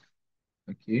have.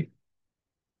 Okay.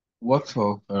 What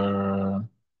of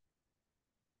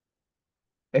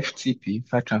FTP,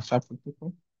 File Transfer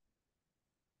Protocol?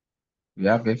 We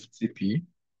have FTP.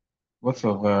 What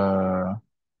of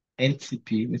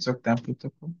NTP, Network Time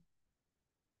Protocol?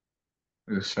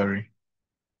 Oh, sorry.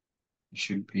 It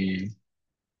should be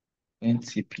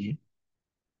NTP.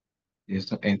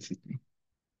 There's no NTP.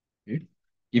 Okay.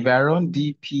 If I run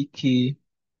dpkg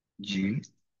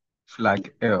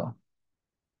flag L,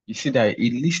 you see that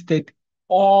it listed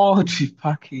all the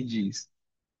packages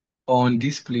on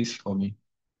this place for me.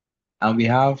 And we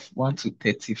have 1 to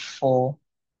 34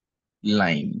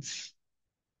 lines.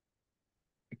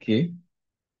 Okay.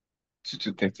 2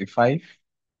 to 35,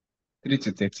 3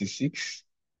 to 36,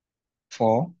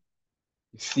 4.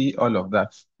 You see all of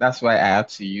that. That's why I had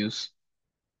to use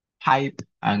pipe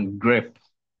and grep.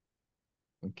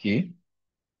 Okay.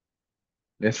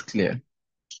 That's clear.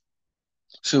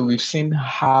 So we've seen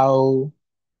how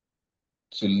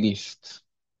to list,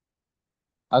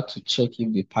 how to check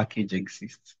if the package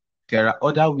exists. There are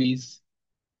other ways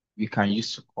we can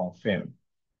use to confirm.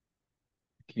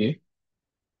 Okay.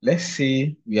 Let's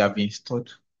say we have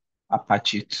installed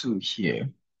Apache 2 here.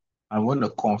 I want to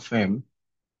confirm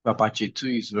if Apache 2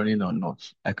 is running or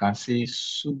not. I can say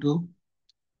sudo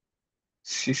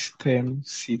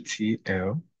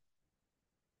systemctl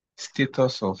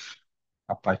status of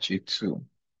Apache 2.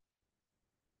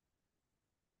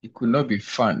 It could not be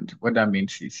found. What that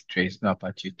means is there is no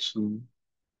Apache 2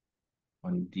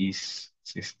 on this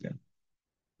system.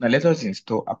 Now let us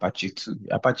install Apache 2.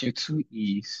 Apache 2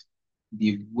 is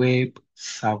the web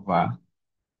server.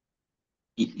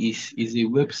 It is a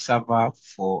web server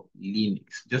for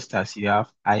Linux, just as you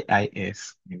have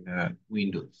IIS in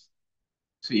Windows.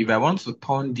 So if I want to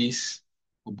turn this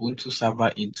Ubuntu server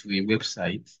into a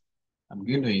website, I'm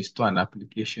going to install an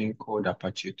application called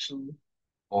Apache 2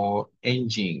 or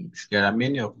Nginx. There are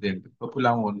many of them. The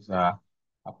popular ones are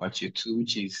Apache 2,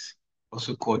 which is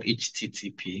also called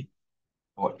HTTP,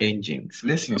 or Nginx.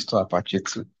 Let's install Apache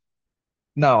 2.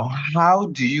 Now, how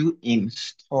do you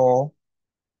install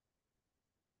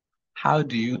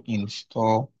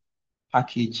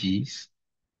packages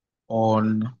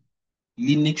on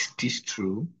Linux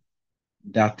distro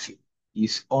that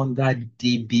is under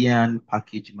Debian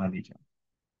Package Manager?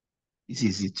 This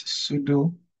is it.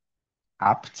 Sudo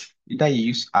apt. Either you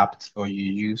use apt or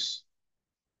you use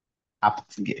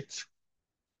apt-get.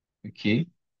 Okay.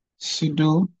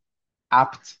 Sudo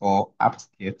apt or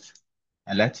apt-get.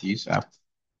 I like to use apt.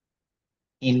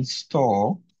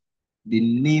 Install the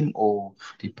name of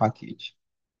the package,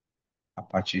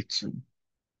 Apache 2.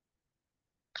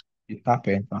 You tap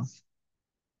enter.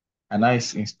 And now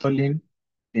it's installing.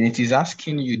 Then it is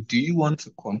asking you, do you want to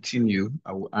continue?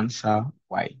 I will answer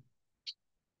why.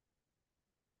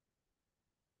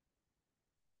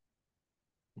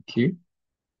 Okay.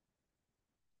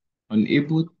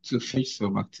 Unable to fetch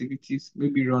some activities,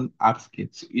 maybe run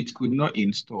apt-get. It could not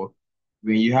install.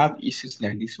 When you have issues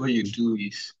like this, what you do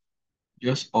is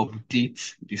just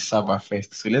update the server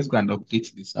first. So let's go and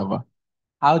update the server.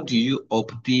 How do you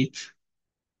update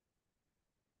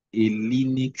a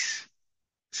Linux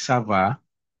server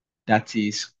that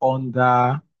is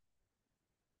under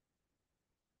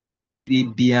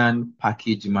Debian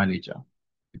Package Manager?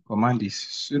 The command is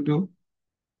sudo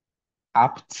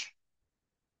apt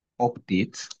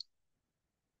update.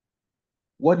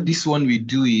 What this one will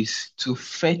do is to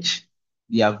fetch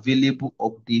the available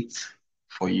updates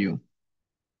for you.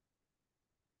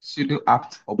 Sudo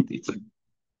apt update.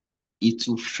 It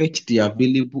will fetch the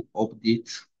available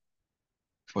updates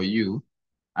for you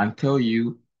and tell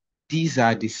you these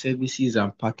are the services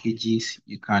and packages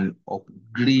you can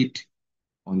upgrade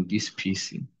on this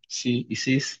PC. See, it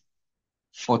says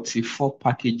 44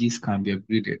 packages can be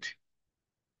upgraded.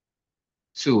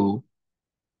 So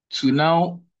to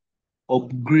now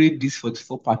upgrade these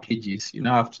 44 packages, you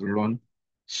now have to run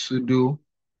sudo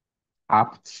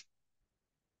apt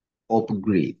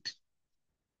upgrade.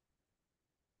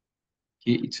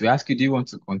 Okay, it will ask you, do you want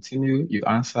to continue? You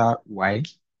answer why.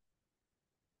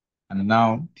 And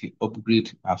now the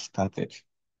upgrade has started.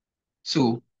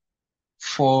 So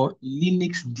for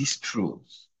Linux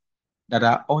distros that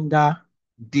are under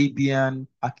Debian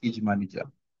Package Manager,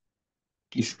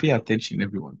 please pay attention,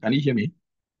 everyone. Can you hear me?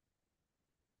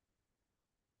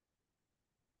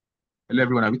 Hello,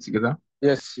 everyone. Are we together?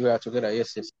 Yes, we are together.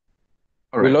 Yes, yes.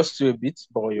 All We right. lost you a bit,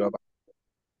 but you are back.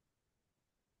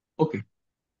 Okay.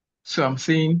 So I'm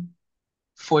saying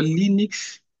for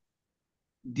Linux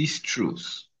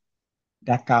distros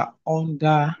that are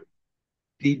under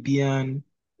Debian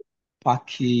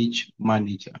Package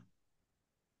Manager,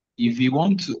 if you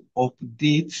want to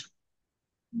update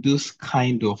those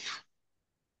kind of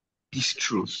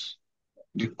distros,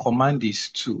 the command is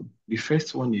two. The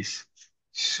first one is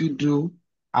sudo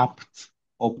apt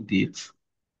update.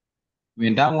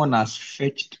 When that one has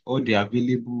fetched all the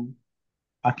available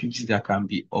packages that can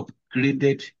be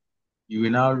upgraded, you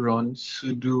will now run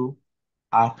sudo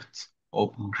apt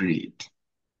upgrade.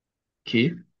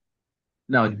 Okay.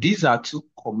 Now, these are two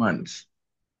commands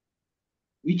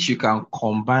which you can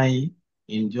combine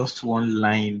in just one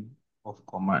line of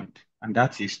command, and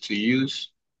that is to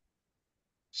use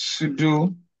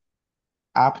sudo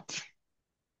apt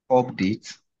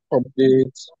update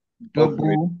Update, upgrade.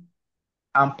 double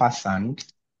ampersand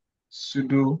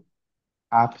sudo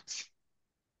apt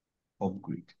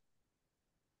upgrade.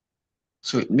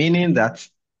 So meaning that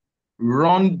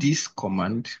run this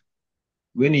command.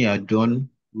 When you are done,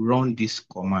 run this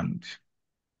command.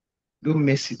 Don't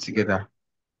mess it together.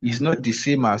 It's not the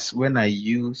same as when I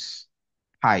use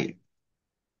pipe.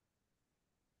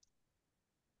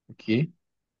 Okay.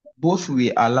 Both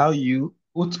will allow you,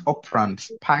 both operands,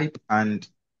 pipe and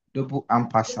double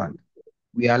ampersand,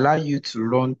 we allow you to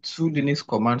run two Linux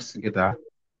commands together,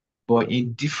 but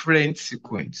in different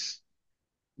sequence.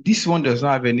 This one does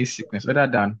not have any sequence other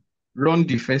than run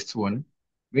the first one.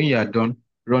 When you are done,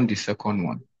 run the second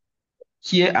one.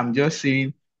 Here, I'm just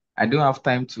saying I don't have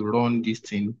time to run this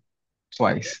thing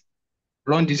twice.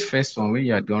 Run this first one. When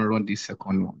you are done, run this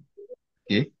second one.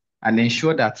 Okay? And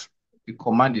ensure that the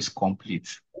command is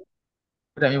complete.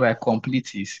 What I mean by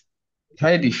complete is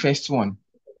try the first one.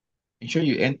 Ensure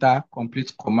you enter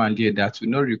complete command here that will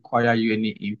not require you any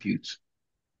input.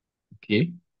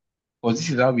 Okay? Because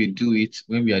this is how we do it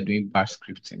when we are doing bash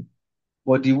scripting.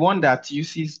 But the one that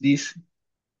uses this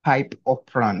pipe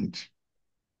operand,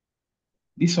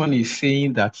 this one is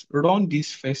saying that run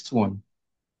this first one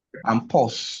and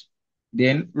pause.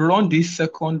 Then run this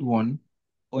second one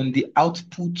on the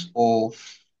output of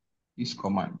this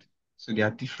command. So they are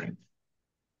different.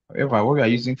 However, what we are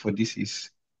using for this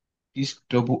is this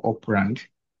double operand,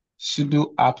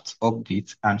 sudo apt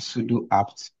update and sudo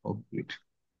apt upgrade.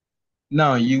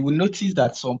 Now, you will notice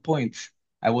that at some point,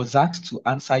 I was asked to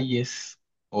answer yes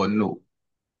or no,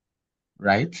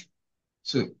 right?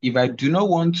 So if I do not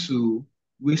want to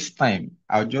waste time,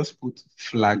 I'll just put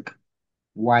flag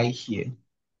Y here.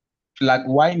 Flag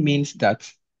Y means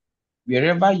that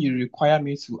wherever you require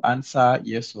me to answer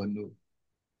yes or no,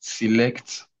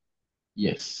 select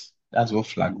yes. That's what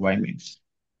flag Y means.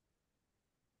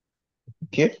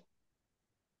 Okay.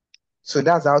 So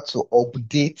that's how to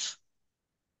update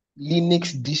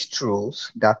Linux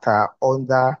distros that are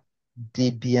under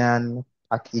Debian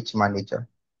Package Manager.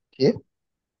 Okay.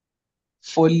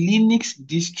 For Linux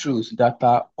distros that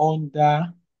are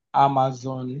under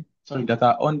that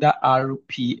are under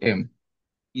RPM,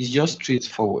 it's just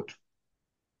straightforward.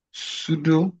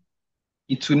 Sudo,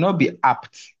 it will not be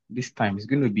apt this time, it's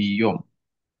going to be yum.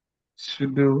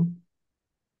 Sudo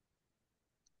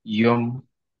yum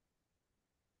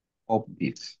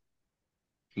update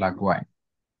flag Y.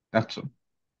 That's all.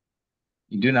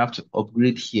 You don't have to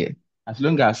upgrade here. As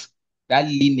long as that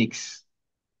Linux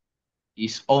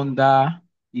is a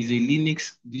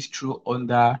Linux distro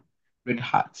under Red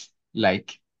Hat,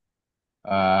 like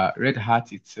Red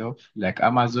Hat itself, like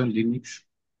Amazon Linux,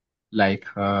 like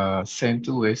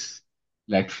CentOS,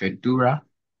 like Fedora.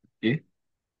 Okay,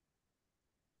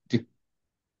 the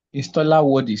installer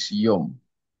word is yum,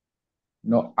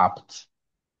 not apt.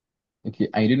 Okay,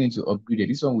 and you don't need to upgrade it.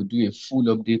 This one will do a full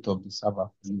update of the server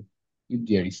for you, if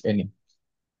there is any.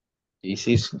 It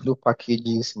says no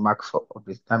packages marked for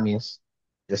update. That means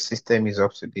the system is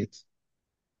up to date.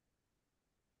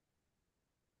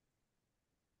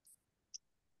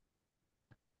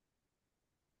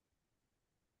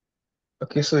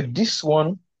 Okay, so this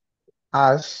one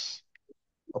has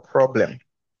a problem.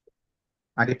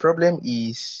 And the problem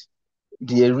is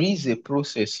there is a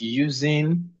process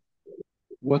using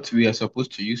what we are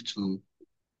supposed to use to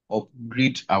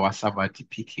upgrade our server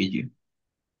DPKG.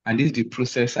 And this is the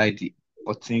process ID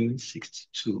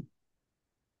 1462.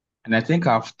 And I think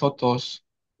I've taught us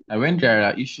that when there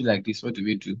are issues like this, what do?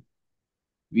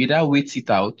 We either wait it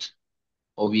out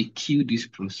or we kill this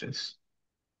process,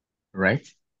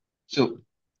 right? So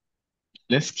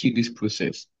let's kill this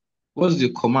process. What's the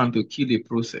command to kill a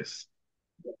process?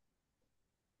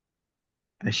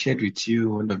 I shared with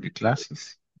you one of the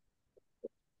classes.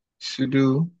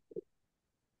 Sudo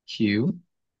kill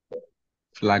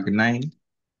flag9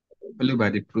 followed by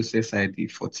the process ID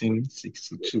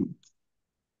 1462.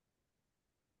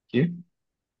 Okay,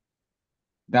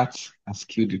 that has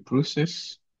killed the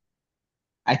process.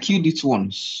 I killed it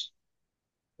once,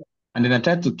 and then I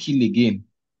tried to kill again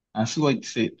and see what it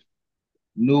said.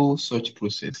 No such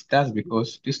process. That's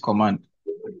because this command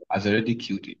has already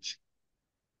killed it.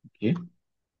 Okay,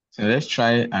 so let's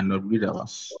try and upgrade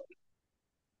ours.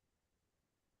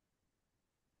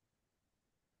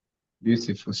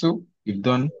 Beautiful. So we've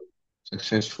done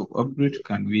successful upgrade.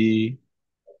 Can we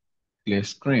clear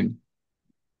screen?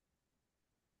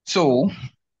 So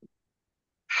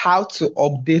how to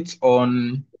update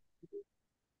on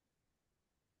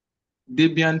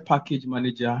Debian Package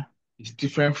Manager is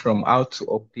different from how to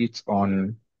update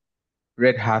on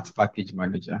Red Hat Package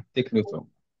Manager. Take note of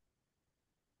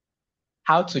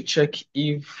how to check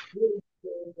if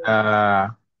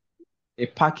a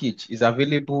package is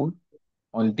available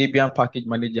on Debian Package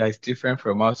Manager is different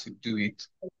from how to do it.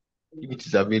 If it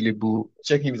is available,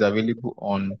 check if it's available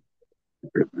on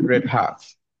Red Hat.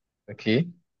 Okay.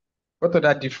 What are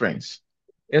that difference?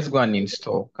 Let's go and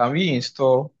install.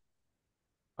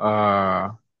 Uh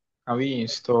can we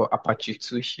install Apache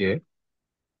 2 here?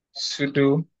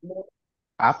 Sudo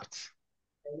apt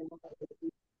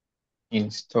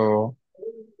install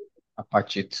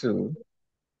Apache 2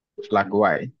 flag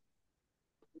Y.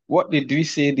 What did we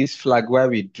say this flag Y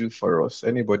will do for us?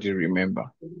 Anybody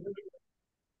remember?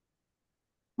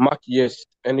 Mark yes.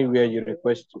 Anywhere you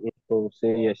request to info,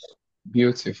 say yes.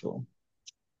 Beautiful.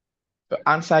 So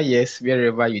answer yes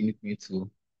wherever you need me to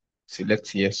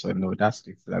select yes or no. That's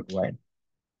the flag Y.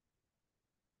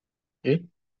 Okay.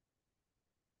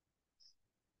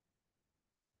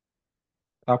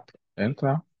 Tap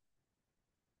enter.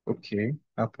 Okay.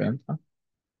 Tap enter.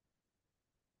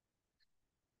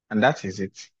 And that is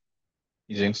it.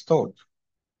 It's installed.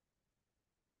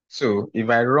 So if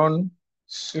I run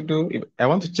sudo, if I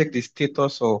want to check the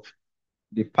status of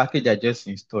the package I just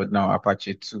installed now,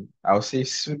 Apache 2, I'll say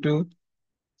sudo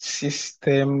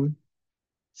systemctl,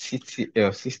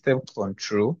 system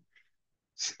control,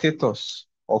 status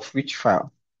of which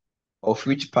file, of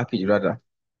which package rather,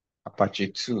 Apache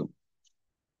 2.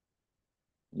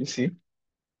 You see,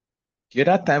 the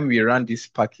other time we ran this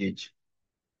package,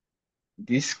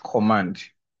 this command,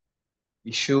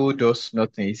 it showed us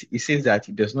nothing. It says that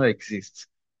it does not exist.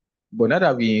 But now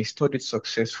that we installed it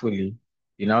successfully,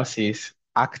 it now says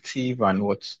active and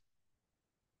what?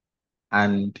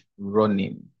 And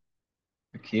running.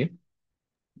 Okay.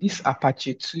 This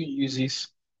Apache 2 uses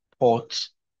port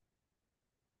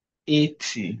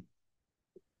 80.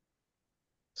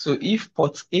 So if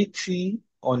port 80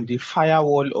 on the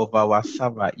firewall of our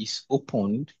server is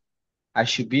opened, I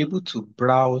should be able to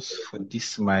browse for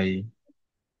this my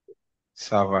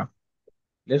server.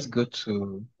 Let's go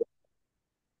to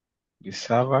the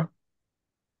server.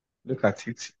 Look at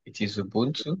it. It is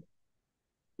Ubuntu.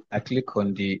 I click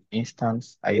on the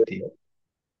instance ID.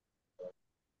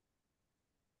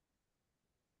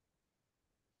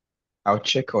 I'll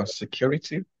check on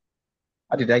security.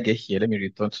 How did I get here? Let me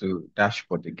return to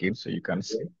dashboard again so you can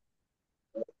see.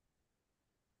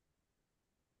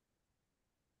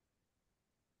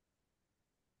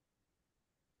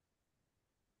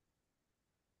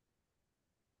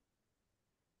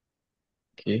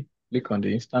 Okay, click on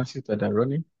the instances that are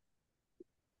running.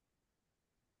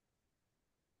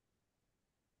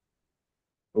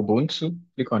 Ubuntu,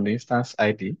 click on the instance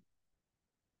ID.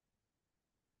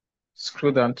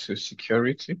 Scroll down to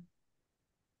security.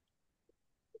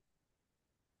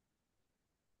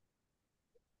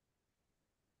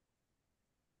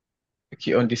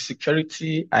 Okay, on the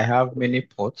security, I have many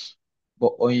ports,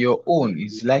 but on your own,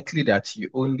 it's likely that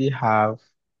you only have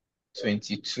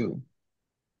 22.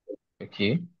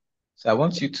 Okay, so I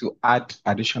want you to add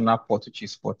additional port, which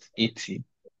is port 80.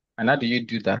 And how do you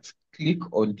do that?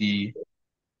 Click on the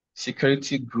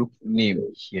security group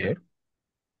name here.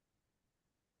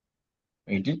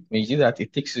 When you do that,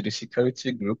 it takes you to the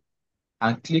security group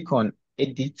and click on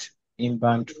edit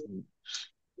inbound rule.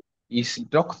 Is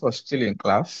doctor still in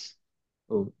class?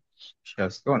 Oh, she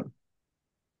has gone.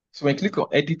 So when you click on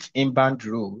edit inbound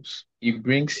rules, it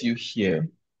brings you here.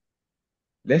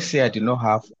 Let's say I do not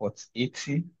have port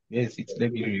 80. Where is it?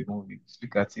 Let me remove it.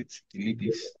 Look at it, delete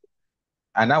this.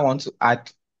 And I want to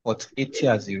add port 80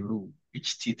 as a rule,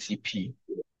 HTTP.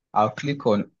 I'll click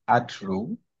on add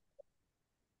rule.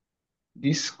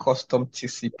 This custom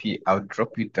TCP, I'll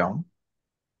drop it down.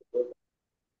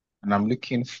 And I'm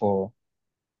looking for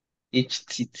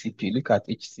HTTP. Look at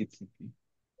HTTP.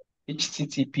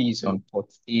 HTTP is on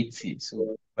port 80.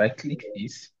 So if I click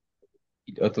this,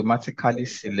 it automatically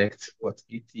selects port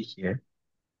 80 here.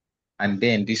 and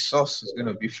then the source is going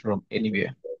to be from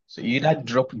anywhere. So you either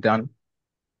drop down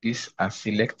this and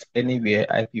select anywhere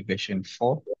IP version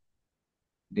 4,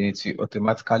 then it will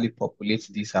automatically populate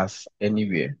this as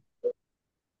anywhere.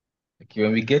 Okay,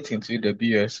 when we get into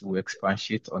AWS, we'll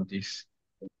expatiate on this.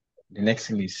 The next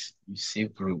thing is you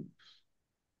save rule.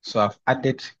 So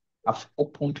I've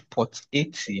opened port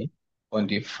 80 on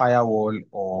the firewall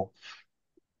of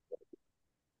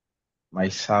my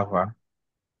server.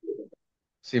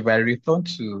 So if I return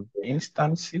to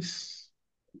instances,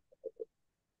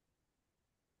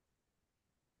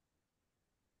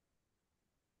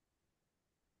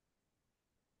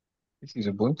 this is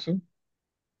Ubuntu,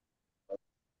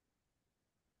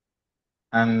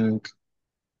 and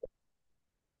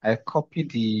I copy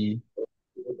the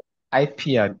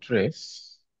IP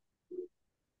address,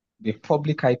 the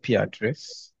public IP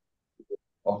address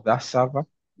of that server,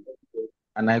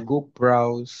 and I go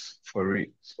browse for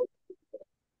it.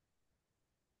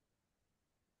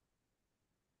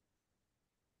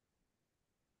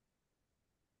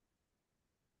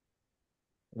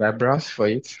 If I browse for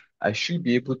it, I should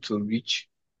be able to reach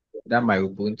that my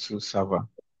Ubuntu server.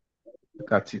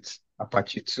 Look at it,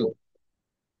 Apache 2.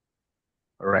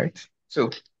 All right. So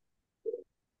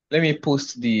let me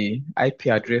post the IP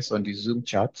address on the Zoom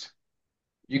chat.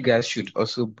 You guys should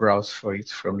also browse for it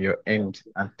from your end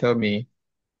and tell me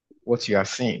what you are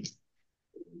seeing.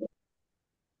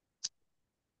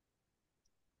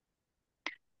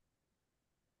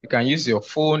 You can use your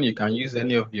phone, you can use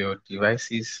any of your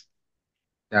devices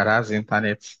that has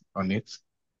internet on it.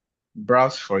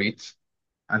 Browse for it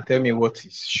and tell me what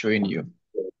is showing you.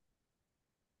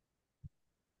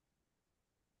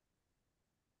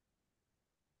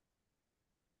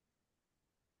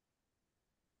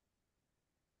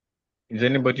 Is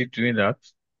anybody doing that?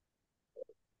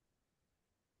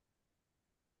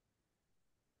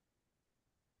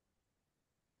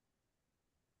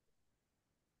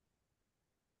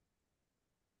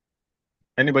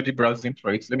 Anybody browsing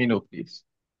for it? Let me know, please.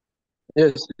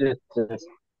 Yes, yes, yes.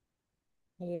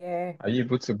 Yeah. Are you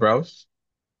able to browse?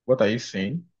 What are you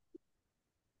seeing?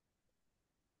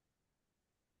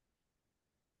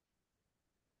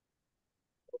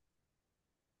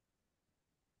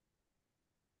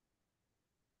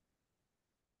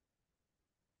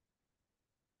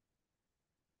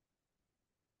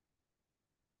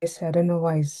 Yes, I don't know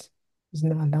why it's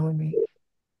not allowing me.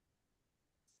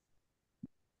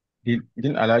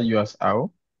 Didn't allow you as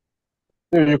how?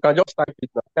 You can just type it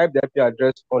now. Type the IP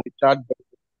address on the chat box.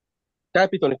 Type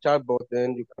it on the chat box,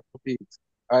 then you can copy it.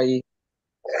 I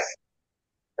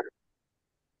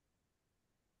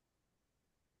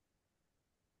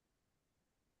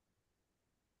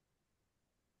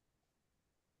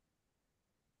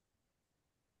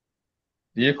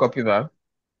Did you copy that?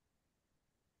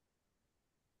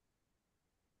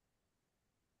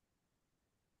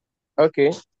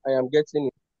 okay. I am getting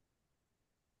it.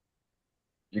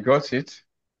 You got it?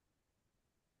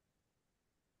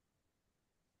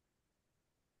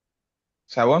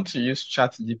 So I want to use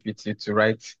ChatGPT to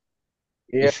write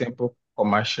a Yeah. simple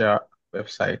commercial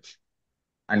website,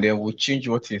 and then we'll change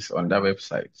what is on that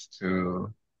website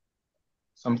to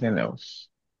something else.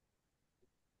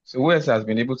 So who else has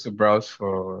been able to browse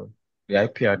for the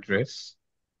IP address?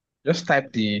 Just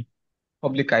type the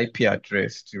public IP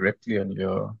address directly on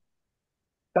your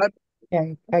Type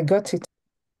Yeah, I got it.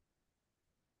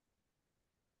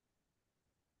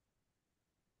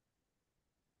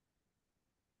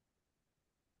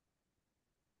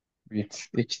 with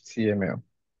HTML.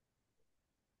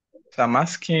 So I'm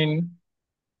asking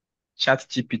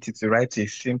ChatGPT to write a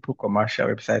simple commercial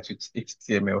website with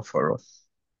HTML for us.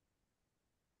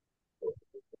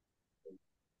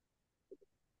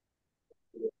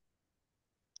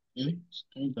 Okay, let's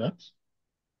do that.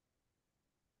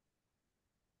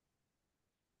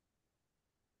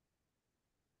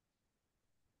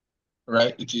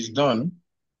 Right, it is done.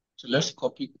 So let's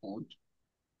copy code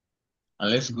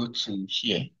and let's go to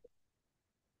here.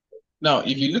 Now,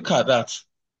 if you look at that,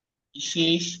 it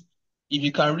says if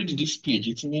you can read this page,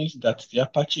 it means that the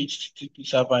Apache HTTP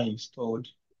server installed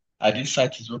at this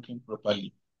site is working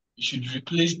properly. You should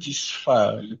replace this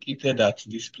file located at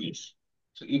this place.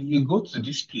 So if we go to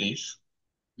this place,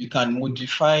 we can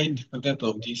modify the content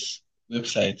of this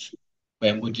website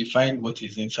by modifying what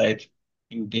is inside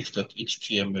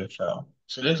index.html file.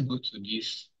 So let's go to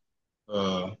this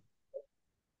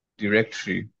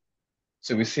directory.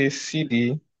 So we say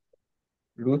cd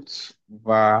root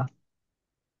var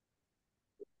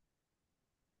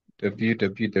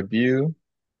www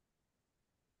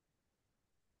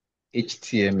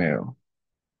html.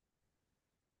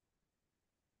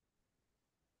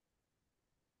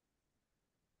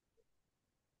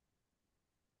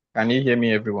 Can you hear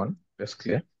me, everyone? That's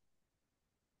clear.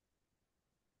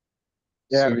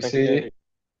 Yeah, So we we can hear say, you.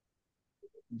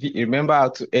 remember how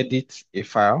to edit a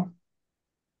file,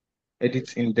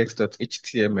 edit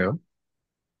index.html.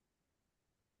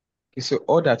 Okay, so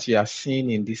all that you are seeing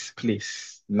in this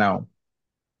place now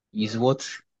is what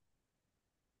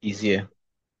is here.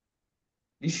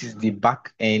 This is the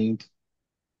back end.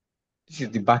 This is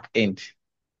the back end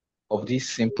of this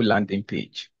simple landing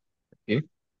page. Okay.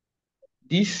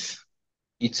 This,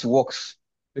 it works.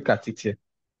 Look at it here.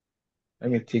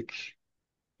 Let me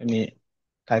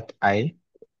type I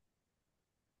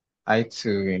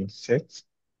to insert.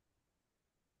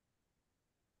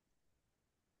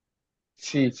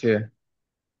 See it here.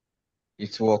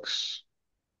 It works.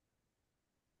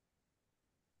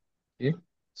 Okay.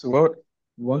 So what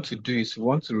we want to do is we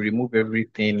want to remove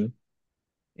everything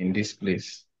in this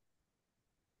place.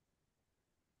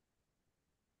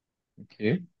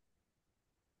 Okay.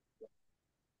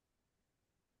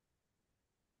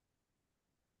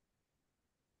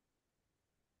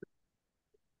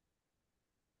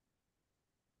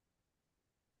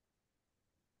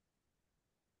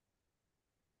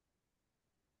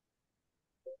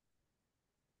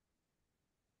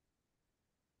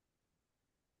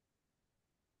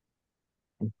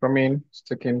 I'm coming. It's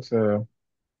taking so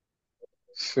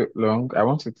long. I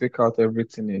want to take out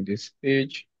everything in this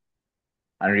page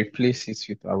and replace it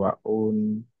with our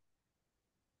own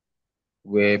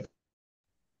web.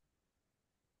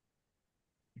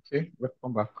 Okay,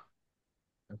 welcome back,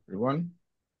 everyone.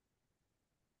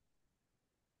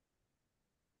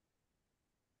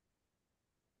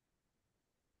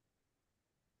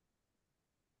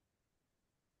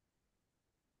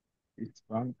 It's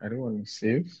one. I don't want to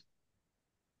save.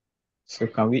 So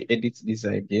can we edit this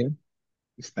again?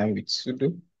 This time with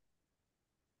sudo,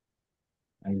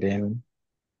 and then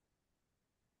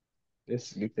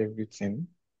let's delete everything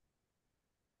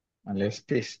and let's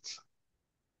paste.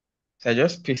 So I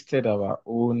just pasted our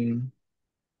own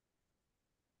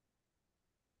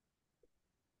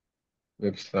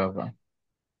web server.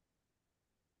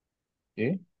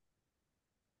 Okay.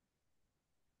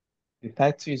 The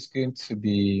title is going to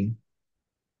be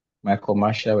my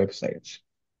commercial website.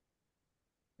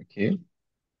 Okay.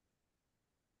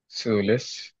 So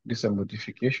let's do some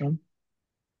modification.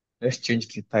 Let's change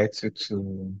the title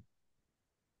to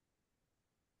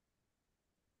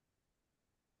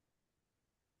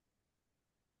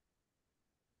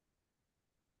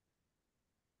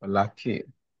Olake.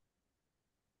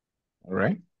 All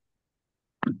right.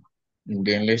 And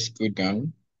then let's go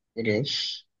down. What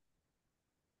else?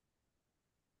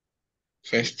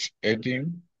 First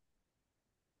heading,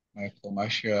 my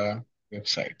commercial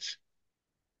website.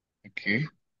 Okay.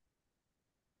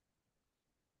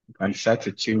 You can decide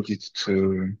to change it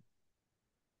to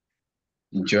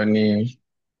Journey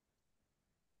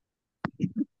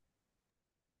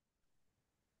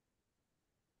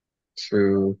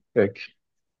to Tech.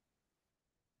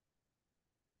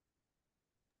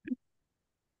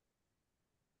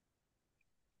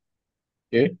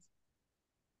 Okay.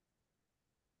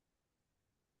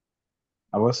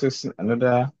 I've also seen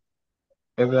another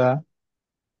other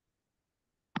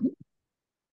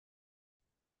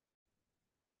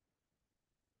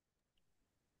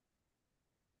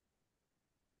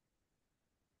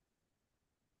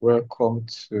welcome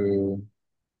to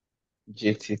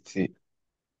JTT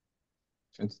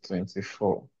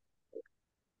 2024.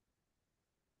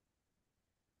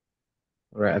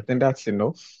 All right, I think that's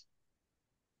enough.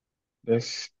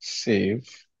 Let's save,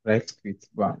 right click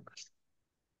bank.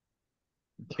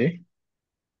 Okay.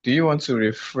 Do you want to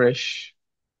refresh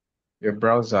your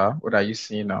browser? What are you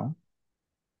seeing now?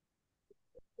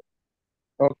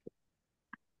 Okay.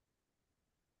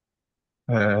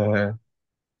 Uh,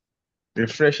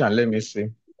 refresh and let me see.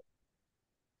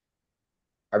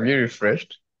 Have you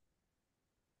refreshed?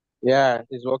 Yeah,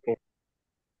 it's working.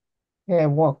 Yeah, it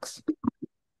works.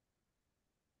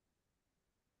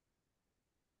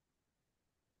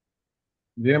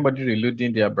 Is anybody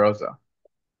reloading their browser?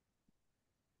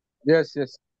 Yes,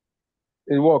 yes,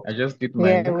 it I worked. just did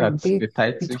mine. Yeah, Look we at the did.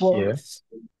 title It here. works.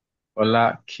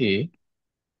 Ola K.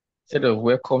 Instead of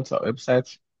welcome to our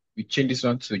website, we change this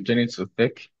one to Journey to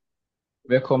Tech.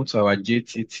 Welcome to our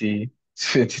JTT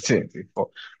 2024.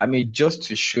 I mean, just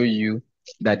to show you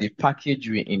that the package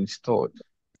we installed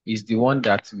is the one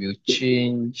that will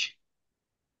change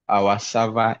our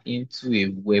server into a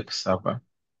web server.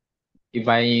 If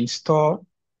I install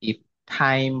a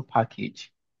time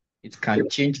package, it can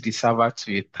change the server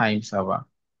to a time server.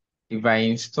 If I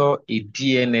install a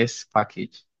DNS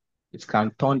package, it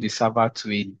can turn the server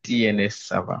to a DNS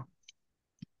server.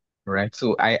 Right.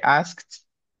 So I asked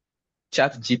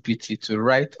ChatGPT to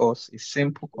write us a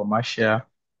simple commercial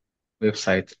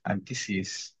website, and this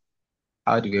is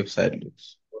how the website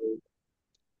looks.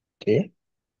 Okay.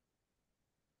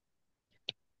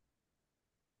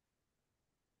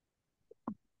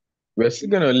 We're still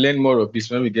going to learn more of this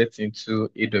when we get into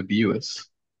AWS,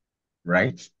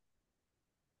 right?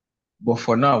 But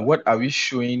for now, what are we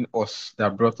showing us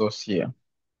that brought us here?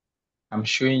 I'm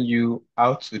showing you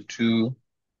how to do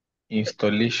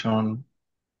installation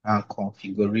and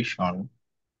configuration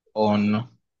on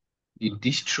the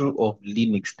distro of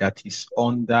Linux that is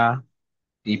under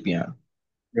Debian.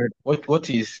 What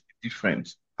is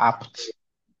different? Apt.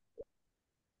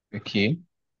 Okay,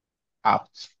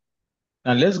 apt.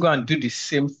 Now let's go and do the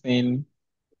same thing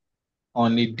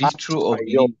on a distro of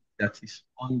Yum. Linux that is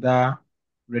under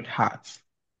Red Hat.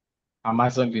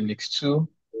 Amazon Linux 2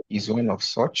 is one of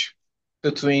such.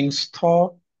 So to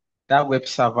install that web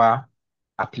server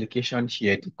application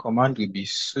here, the command will be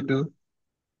sudo.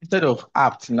 Instead of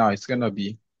apt now, it's going to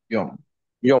be yum.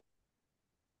 Yum.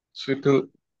 Sudo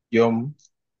yum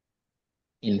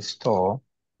install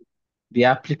the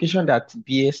application that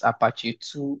bears Apache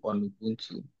 2 on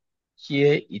Ubuntu.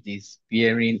 Here it is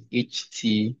bearing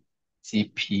HTTPD.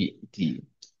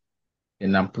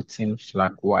 Then I'm putting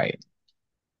flag Y.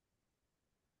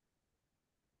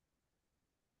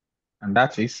 And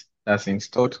that's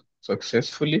installed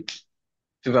successfully.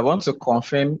 So if I want to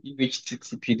confirm if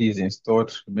HTTPD is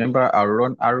installed, remember I'll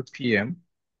run RPM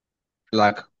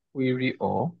flag query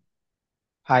or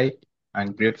pipe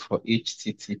and grade for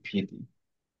HTTPD.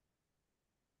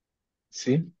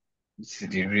 See, this is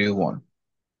the real one.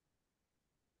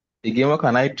 Again, what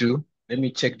can I do? Let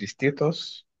me check the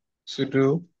status.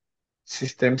 Sudo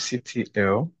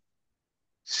systemctl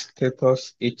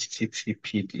status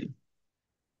HTTPD.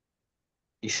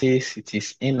 It says it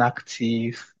is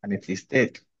inactive and it is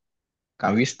dead.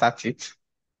 Can we start it?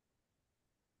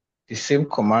 The same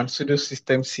command, sudo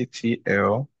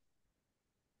systemctl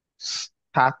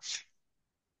start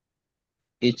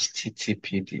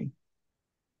HTTPD.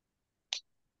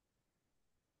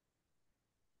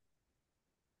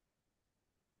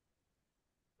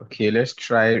 Okay, let's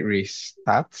try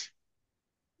restart.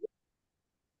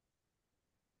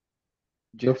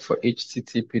 Job for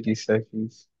HTTPD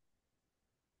service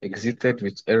exited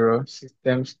with error.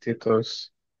 System status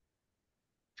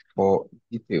for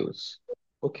details.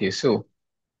 Okay, so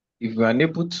if we are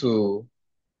unable to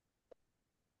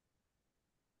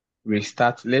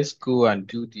restart, let's go and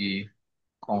do the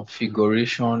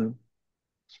configuration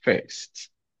first.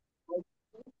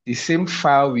 The same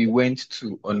file we went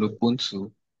to on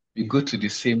Ubuntu, we go to the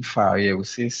same file here. We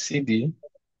say cd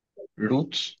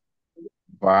root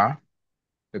var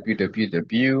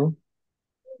www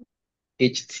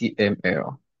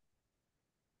html.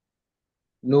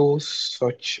 No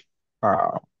such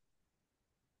file.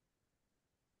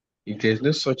 If there's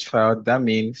no such file, that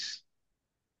means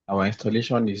our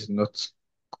installation is not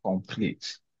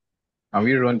complete. And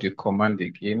we run the command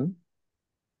again.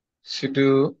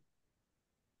 Sudo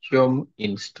yum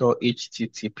install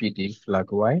httpd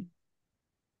flag y.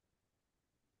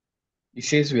 It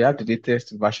says we have the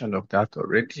latest version of that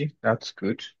already. That's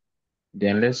good.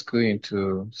 Then let's go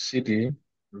into cd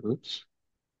root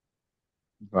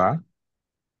var.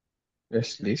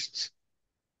 Let's list.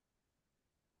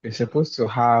 We're supposed to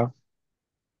have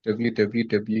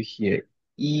www here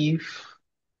if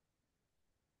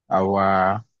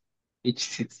our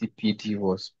HTTPD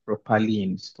was properly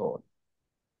installed.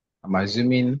 I'm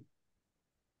assuming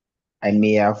I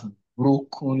may have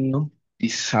broken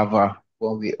this server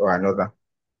one way or another.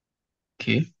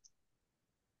 Okay,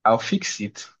 I'll fix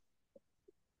it,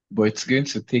 but it's going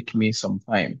to take me some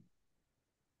time.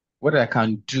 What I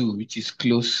can do, which is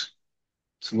close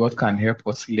to what can help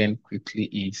us learn quickly,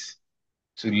 is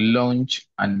to launch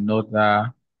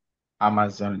another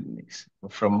Amazon Linux.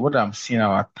 But from what I'm seeing,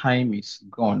 our time is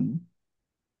gone.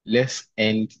 Let's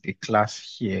end the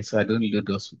class here so I don't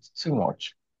load us with too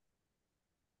much.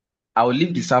 I will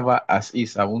leave the server as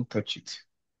is. I won't touch it.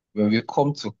 When we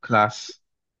come to class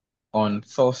on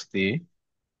Thursday,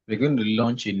 we're going to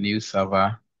launch a new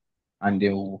server and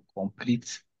then we'll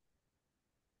complete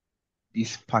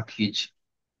this package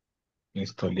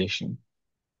installation.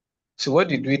 So what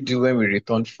did we do when we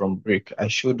returned from break? I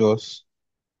showed us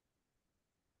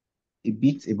a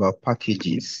bit about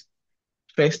packages.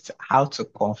 First, how to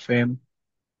confirm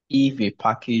if a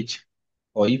package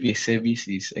or if a service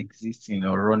is existing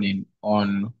or running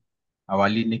on our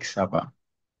Linux server.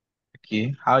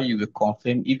 Okay, how you will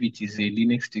confirm if it is a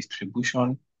Linux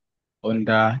distribution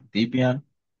under Debian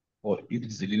or if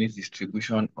it's a Linux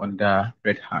distribution under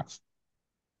Red Hat.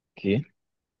 Okay,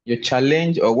 Your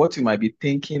challenge or what you might be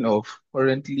thinking of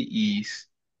currently is,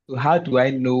 so how do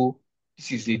I know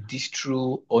this is a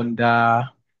distro under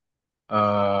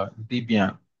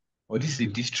Debian, or this is a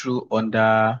distro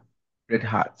under Red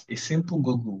Hat? A simple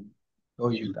Google will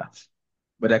tell you that.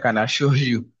 But I can assure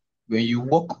you, when you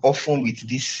work often with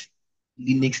these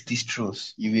Linux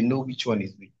distros, you will know which one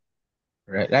is which.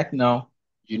 Right now,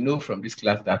 you know from this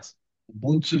class that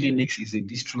Ubuntu Linux is a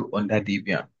distro under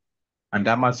Debian, and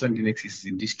Amazon Linux is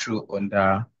a distro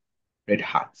under Red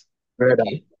Hat. Red Hat.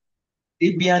 Okay.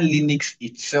 Debian Linux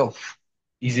itself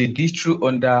is a distro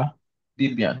under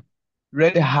Debian.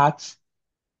 Red Hat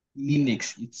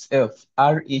Linux itself,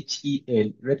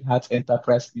 RHEL, Red Hat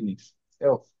Enterprise Linux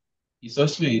itself, is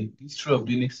also a distro of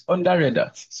Linux under Red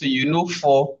Hat. So you know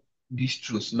four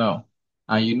distros now,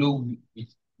 and you know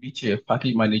which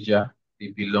package manager they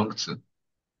belong to.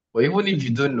 But even if you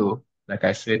don't know, like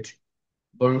I said,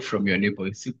 borrow from your neighbor.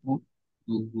 A simple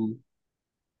Google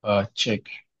check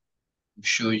will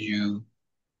show you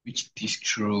which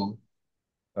distro,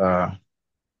 uh,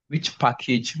 which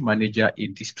package manager a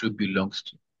distro belongs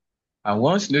to. And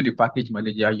once you know the package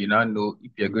manager, you now know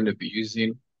if you're going to be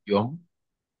using Yum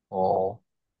or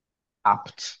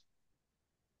apt.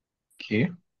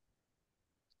 Okay.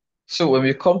 So when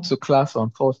we come to class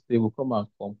on Thursday, we'll come and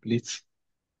complete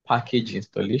package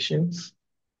installations.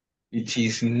 It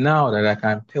is now that I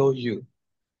can tell you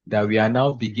that we are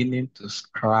now beginning to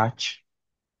scratch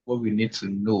what we need to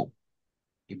know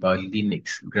about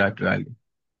Linux gradually.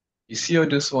 You see all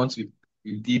those ones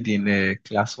we did in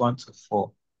class 1 to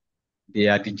 4. They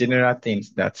are the general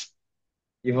things that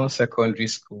even secondary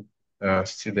school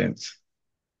students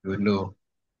will know.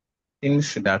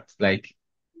 Things that like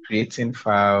creating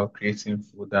file, creating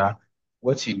folder,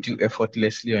 what you do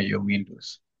effortlessly on your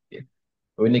Windows. Okay.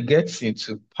 But when it gets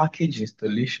into package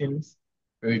installations,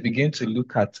 when we begin to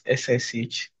look at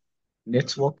SSH,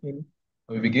 networking,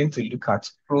 when we begin to look at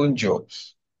cron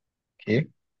jobs, okay,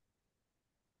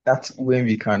 that's when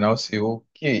we can now say,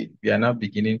 okay, we are now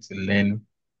beginning to learn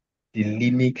the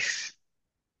Linux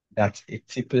that a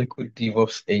typical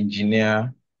DevOps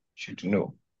engineer should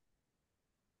know.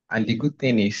 And the good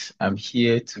thing is, I'm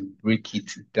here to break it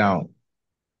down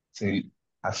to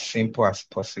as simple as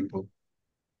possible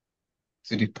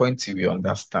to the point you will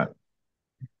understand.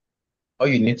 All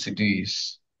you need to do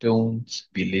is don't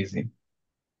be lazy.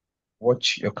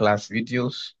 Watch your class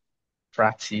videos,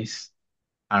 practice,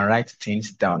 and write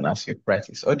things down as you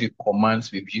practice. All the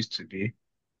commands we've used today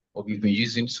or we've been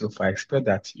using so far, I expect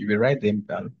that you will write them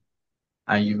down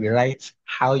and you will write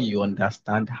how you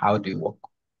understand how they work.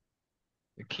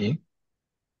 Okay.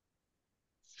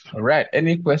 All right.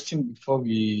 Any question before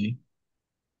we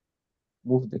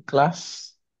move the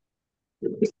class?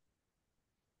 Will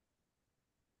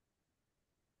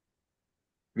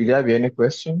there be any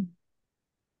question?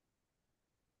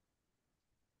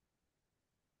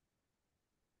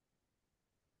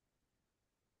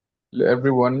 Hello,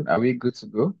 everyone. Are we good to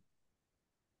go?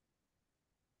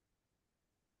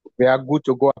 We are good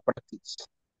to go and practice.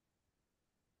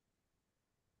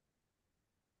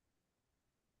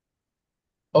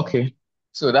 Okay.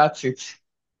 So that's it.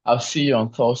 I'll see you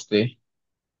on Thursday.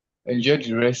 Enjoy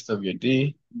the rest of your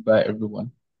day. Bye,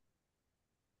 everyone.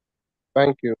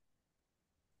 Thank you.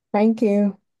 Thank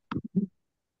you.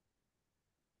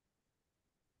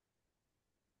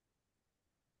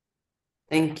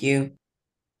 Thank you.